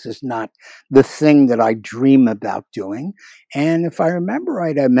 No, this is not the thing that I dream about doing. And if I remember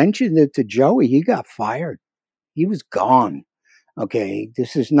right, I mentioned it to Joey. He got fired. He was gone. Okay,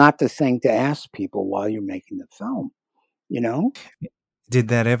 this is not the thing to ask people while you're making the film, you know? Did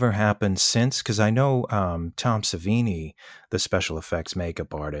that ever happen since? Because I know Tom Savini, the special effects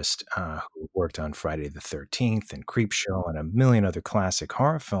makeup artist who worked on Friday the 13th and Creepshow and a million other classic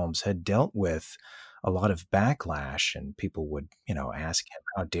horror films, had dealt with a lot of backlash, and people would, ask him,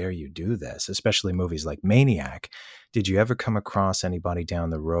 how dare you do this? Especially movies like Maniac. Did you ever come across anybody down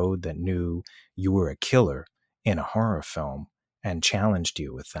the road that knew you were a killer in a horror film and challenged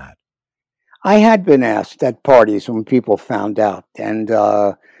you with that? I had been asked at parties when people found out, and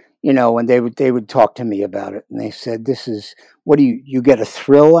and they would talk to me about it, and they said, "This is what do you get a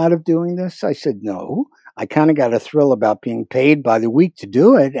thrill out of doing this?" I said, "No, I kind of got a thrill about being paid by the week to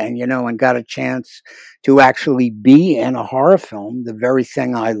do it, and got a chance to actually be in a horror film, the very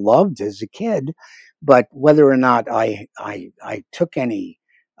thing I loved as a kid. But whether or not I took any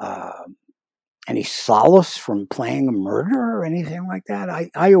solace from playing a murderer or anything like that,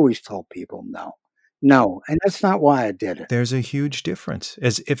 I always told people no, and that's not why I did it." There's a huge difference.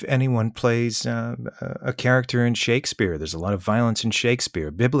 As if anyone plays a character in Shakespeare, there's a lot of violence in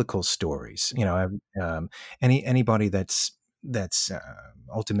Shakespeare, biblical stories. Anybody that's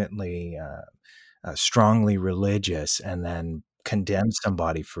ultimately strongly religious and then condemns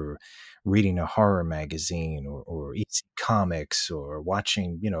somebody for reading a horror magazine or eating comics or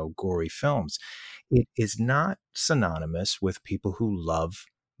watching, gory films. It is not synonymous with people who love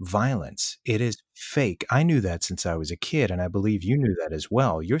violence. It is fake. I knew that since I was a kid, and I believe you knew that as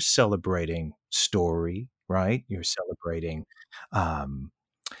well. You're celebrating story, right? You're celebrating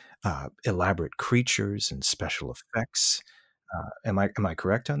elaborate creatures and special effects. Am I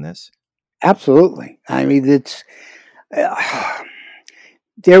correct on this? Absolutely. I mean, it's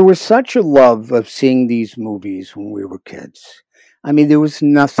there was such a love of seeing these movies when we were kids. I mean, there was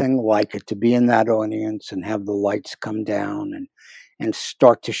nothing like it to be in that audience and have the lights come down and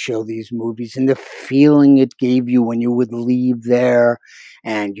start to show these movies, and the feeling it gave you when you would leave there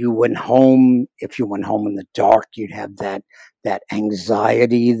and you went home. If you went home in the dark, you'd have that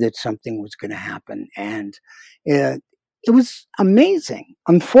anxiety that something was going to happen. And it was amazing.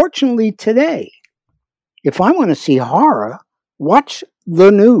 Unfortunately, today, if I want to see horror, watch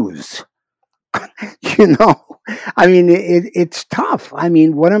the news. I mean, it's tough. I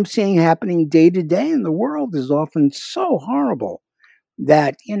mean, what I'm seeing happening day to day in the world is often so horrible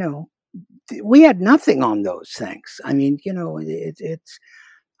that, we had nothing on those things. I mean, it's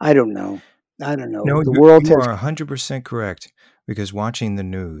I don't know. I don't know. No, The you, world you has are 100% correct because watching the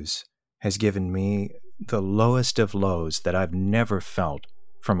news has given me the lowest of lows that I've never felt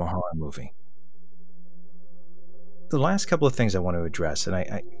from a horror movie. The last couple of things I want to address, and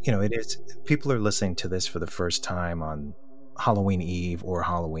it is people are listening to this for the first time on Halloween Eve or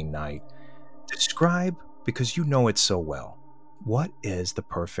Halloween night. Describe, because you know it so well, what is the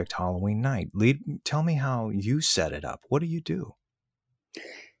perfect Halloween night? Tell me how you set it up. What do you do?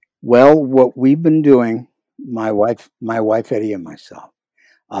 well, what we've been doing, my wife Eddie and myself.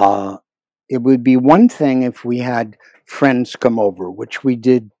 Uh, it would be one thing if we had friends come over, which we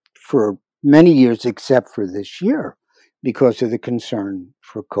did for many years, except for this year, because of the concern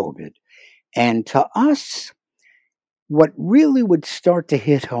for COVID. And to us, what really would start to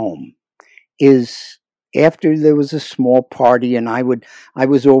hit home is after there was a small party, and I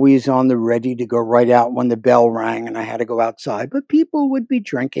was always on the ready to go right out when the bell rang and I had to go outside, but people would be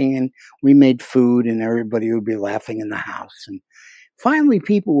drinking and we made food and everybody would be laughing in the house, and finally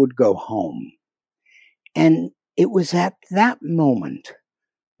people would go home. And it was at that moment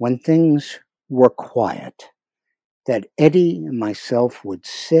when things were quiet that Eddie and myself would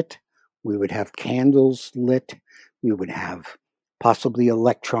sit. We would have candles lit. We would have possibly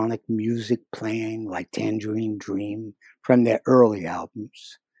electronic music playing like Tangerine Dream from their early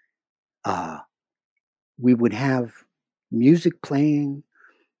albums. Uh, we would have music playing.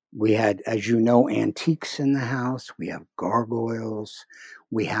 We had, as you know, antiques in the house. We have gargoyles.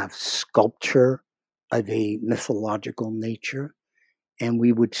 We have sculpture of a mythological nature. And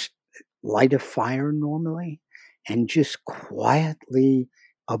we would light a fire normally and just quietly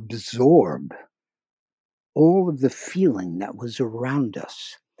absorb all of the feeling that was around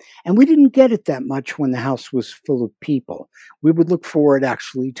us. And we didn't get it that much when the house was full of people. We would look forward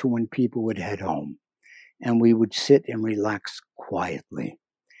actually to when people would head home and we would sit and relax quietly.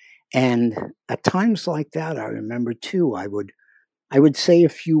 And at times like that, I remember too, I would say a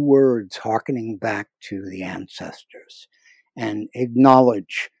few words hearkening back to the ancestors and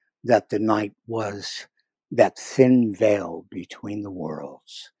acknowledge that the night was that thin veil between the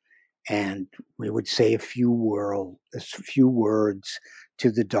worlds. And we would say a few words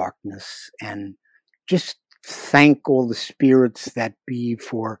to the darkness and just thank all the spirits that be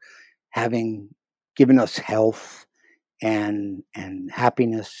for having given us health and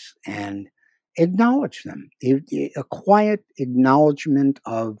happiness, and acknowledge them. A quiet acknowledgement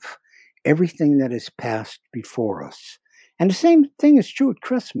of everything that has passed before us. And the same thing is true at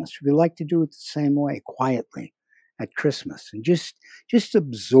Christmas. We like to do it the same way, quietly at Christmas, and just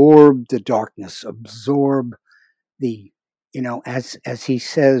absorb the darkness, absorb the, as he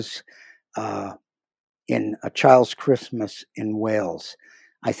says in A Child's Christmas in Wales.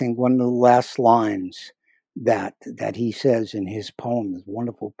 I think one of the last lines that he says in his poem, his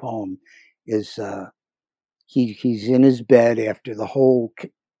wonderful poem, is he's in his bed after the whole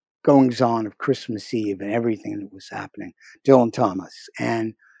goings on of Christmas Eve and everything that was happening, Dylan Thomas,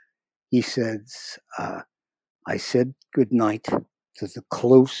 and he says, "I said good night to the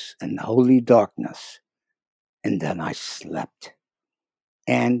close and holy darkness, and then I slept."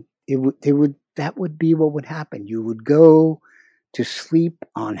 And that would be what would happen. You would go to sleep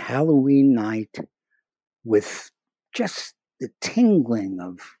on Halloween night with just the tingling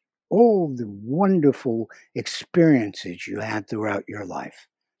of all the wonderful experiences you had throughout your life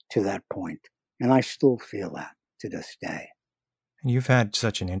to that point. And I still feel that to this day. And you've had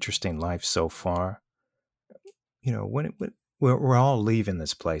such an interesting life so far. When we're all leaving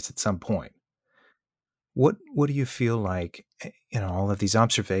this place at some point. What do you feel like? All of these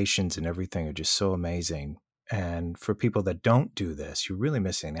observations and everything are just so amazing. And for people that don't do this, you're really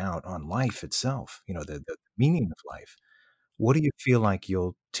missing out on life itself. The meaning of life. What do you feel like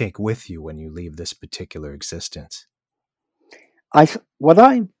you'll take with you when you leave this particular existence? I what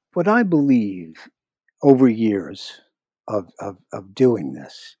I believe over years of doing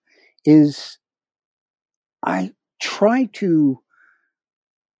this is I try to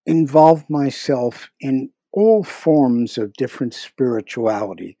involve myself in all forms of different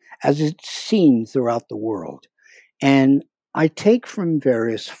spirituality as it's seen throughout the world. And I take from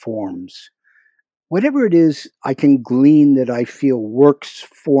various forms whatever it is I can glean that I feel works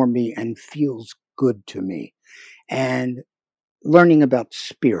for me and feels good to me. And learning about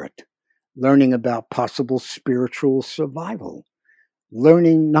spirit, learning about possible spiritual survival,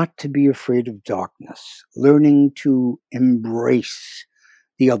 learning not to be afraid of darkness, learning to embrace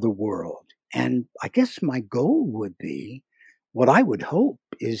the other world. And I guess my goal would be, what I would hope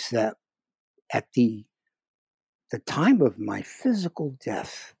is that at the time of my physical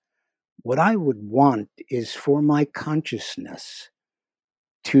death, What I would want is for my consciousness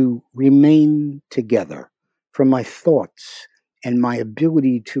to remain together, for my thoughts and my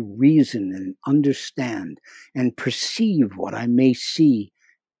ability to reason and understand and perceive what I may see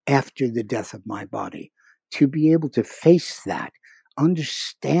after the death of my body, to be able to face that,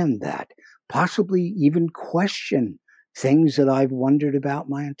 understand that, possibly even question things that I've wondered about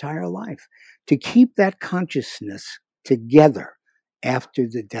my entire life, to keep that consciousness together after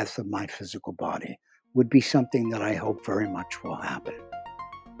the death of my physical body would be something that I hope very much will happen.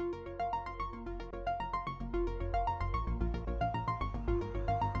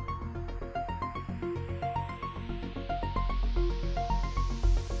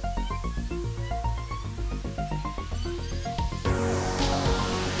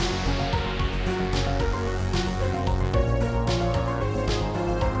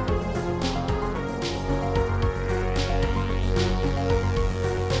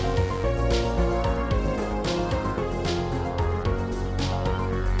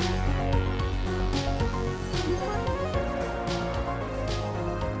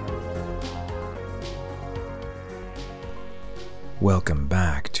 Welcome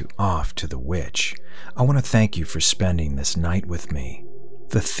back to Off to the Witch. I want to thank you for spending this night with me.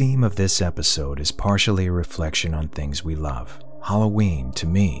 The theme of this episode is partially a reflection on things we love. Halloween, to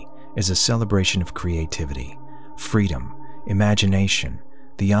me, is a celebration of creativity, freedom, imagination,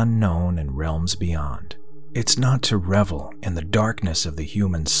 the unknown and realms beyond. It's not to revel in the darkness of the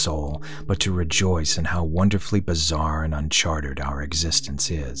human soul, but to rejoice in how wonderfully bizarre and uncharted our existence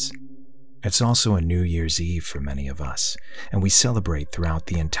is. It's also a New Year's Eve for many of us, and we celebrate throughout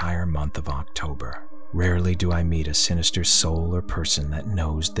the entire month of October. Rarely do I meet a sinister soul or person that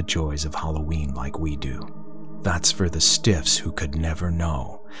knows the joys of Halloween like we do. That's for the stiffs who could never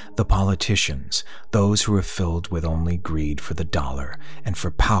know, the politicians, those who are filled with only greed for the dollar and for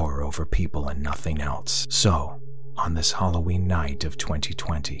power over people and nothing else. So, on this Halloween night of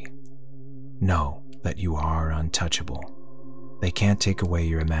 2020, know that you are untouchable. They can't take away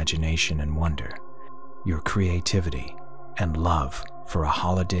your imagination and wonder, your creativity, and love for a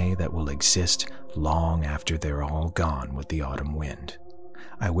holiday that will exist long after they're all gone with the autumn wind.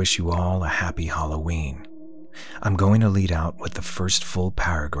 I wish you all a happy Halloween. I'm going to lead out with the first full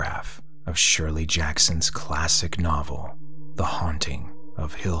paragraph of Shirley Jackson's classic novel, The Haunting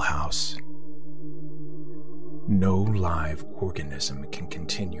of Hill House. No live organism can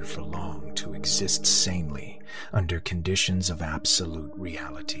continue for long to exist sanely under conditions of absolute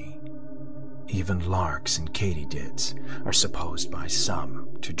reality. Even larks and katydids are supposed by some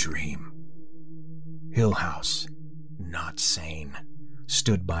to dream. Hill House, not sane,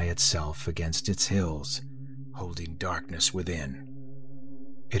 stood by itself against its hills, holding darkness within.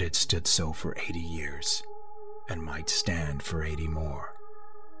 It had stood so for 80 years, and might stand for 80 more.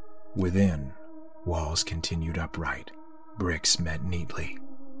 Within, walls continued upright, bricks met neatly,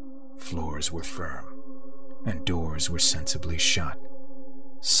 floors were firm, and doors were sensibly shut.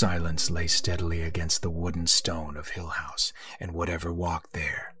 Silence lay steadily against the wooden stone of Hill House, and whatever walked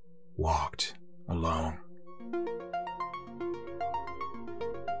there, walked alone.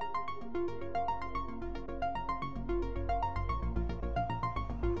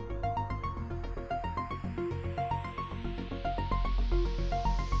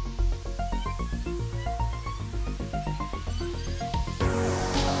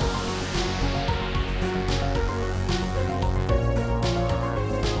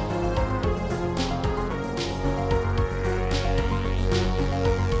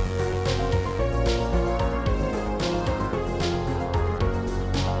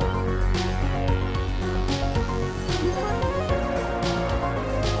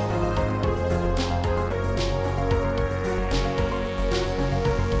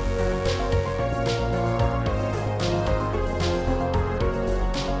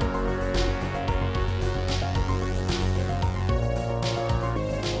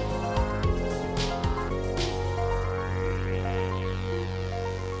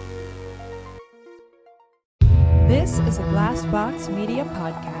 This is a Glass Box Media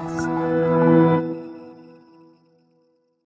podcast.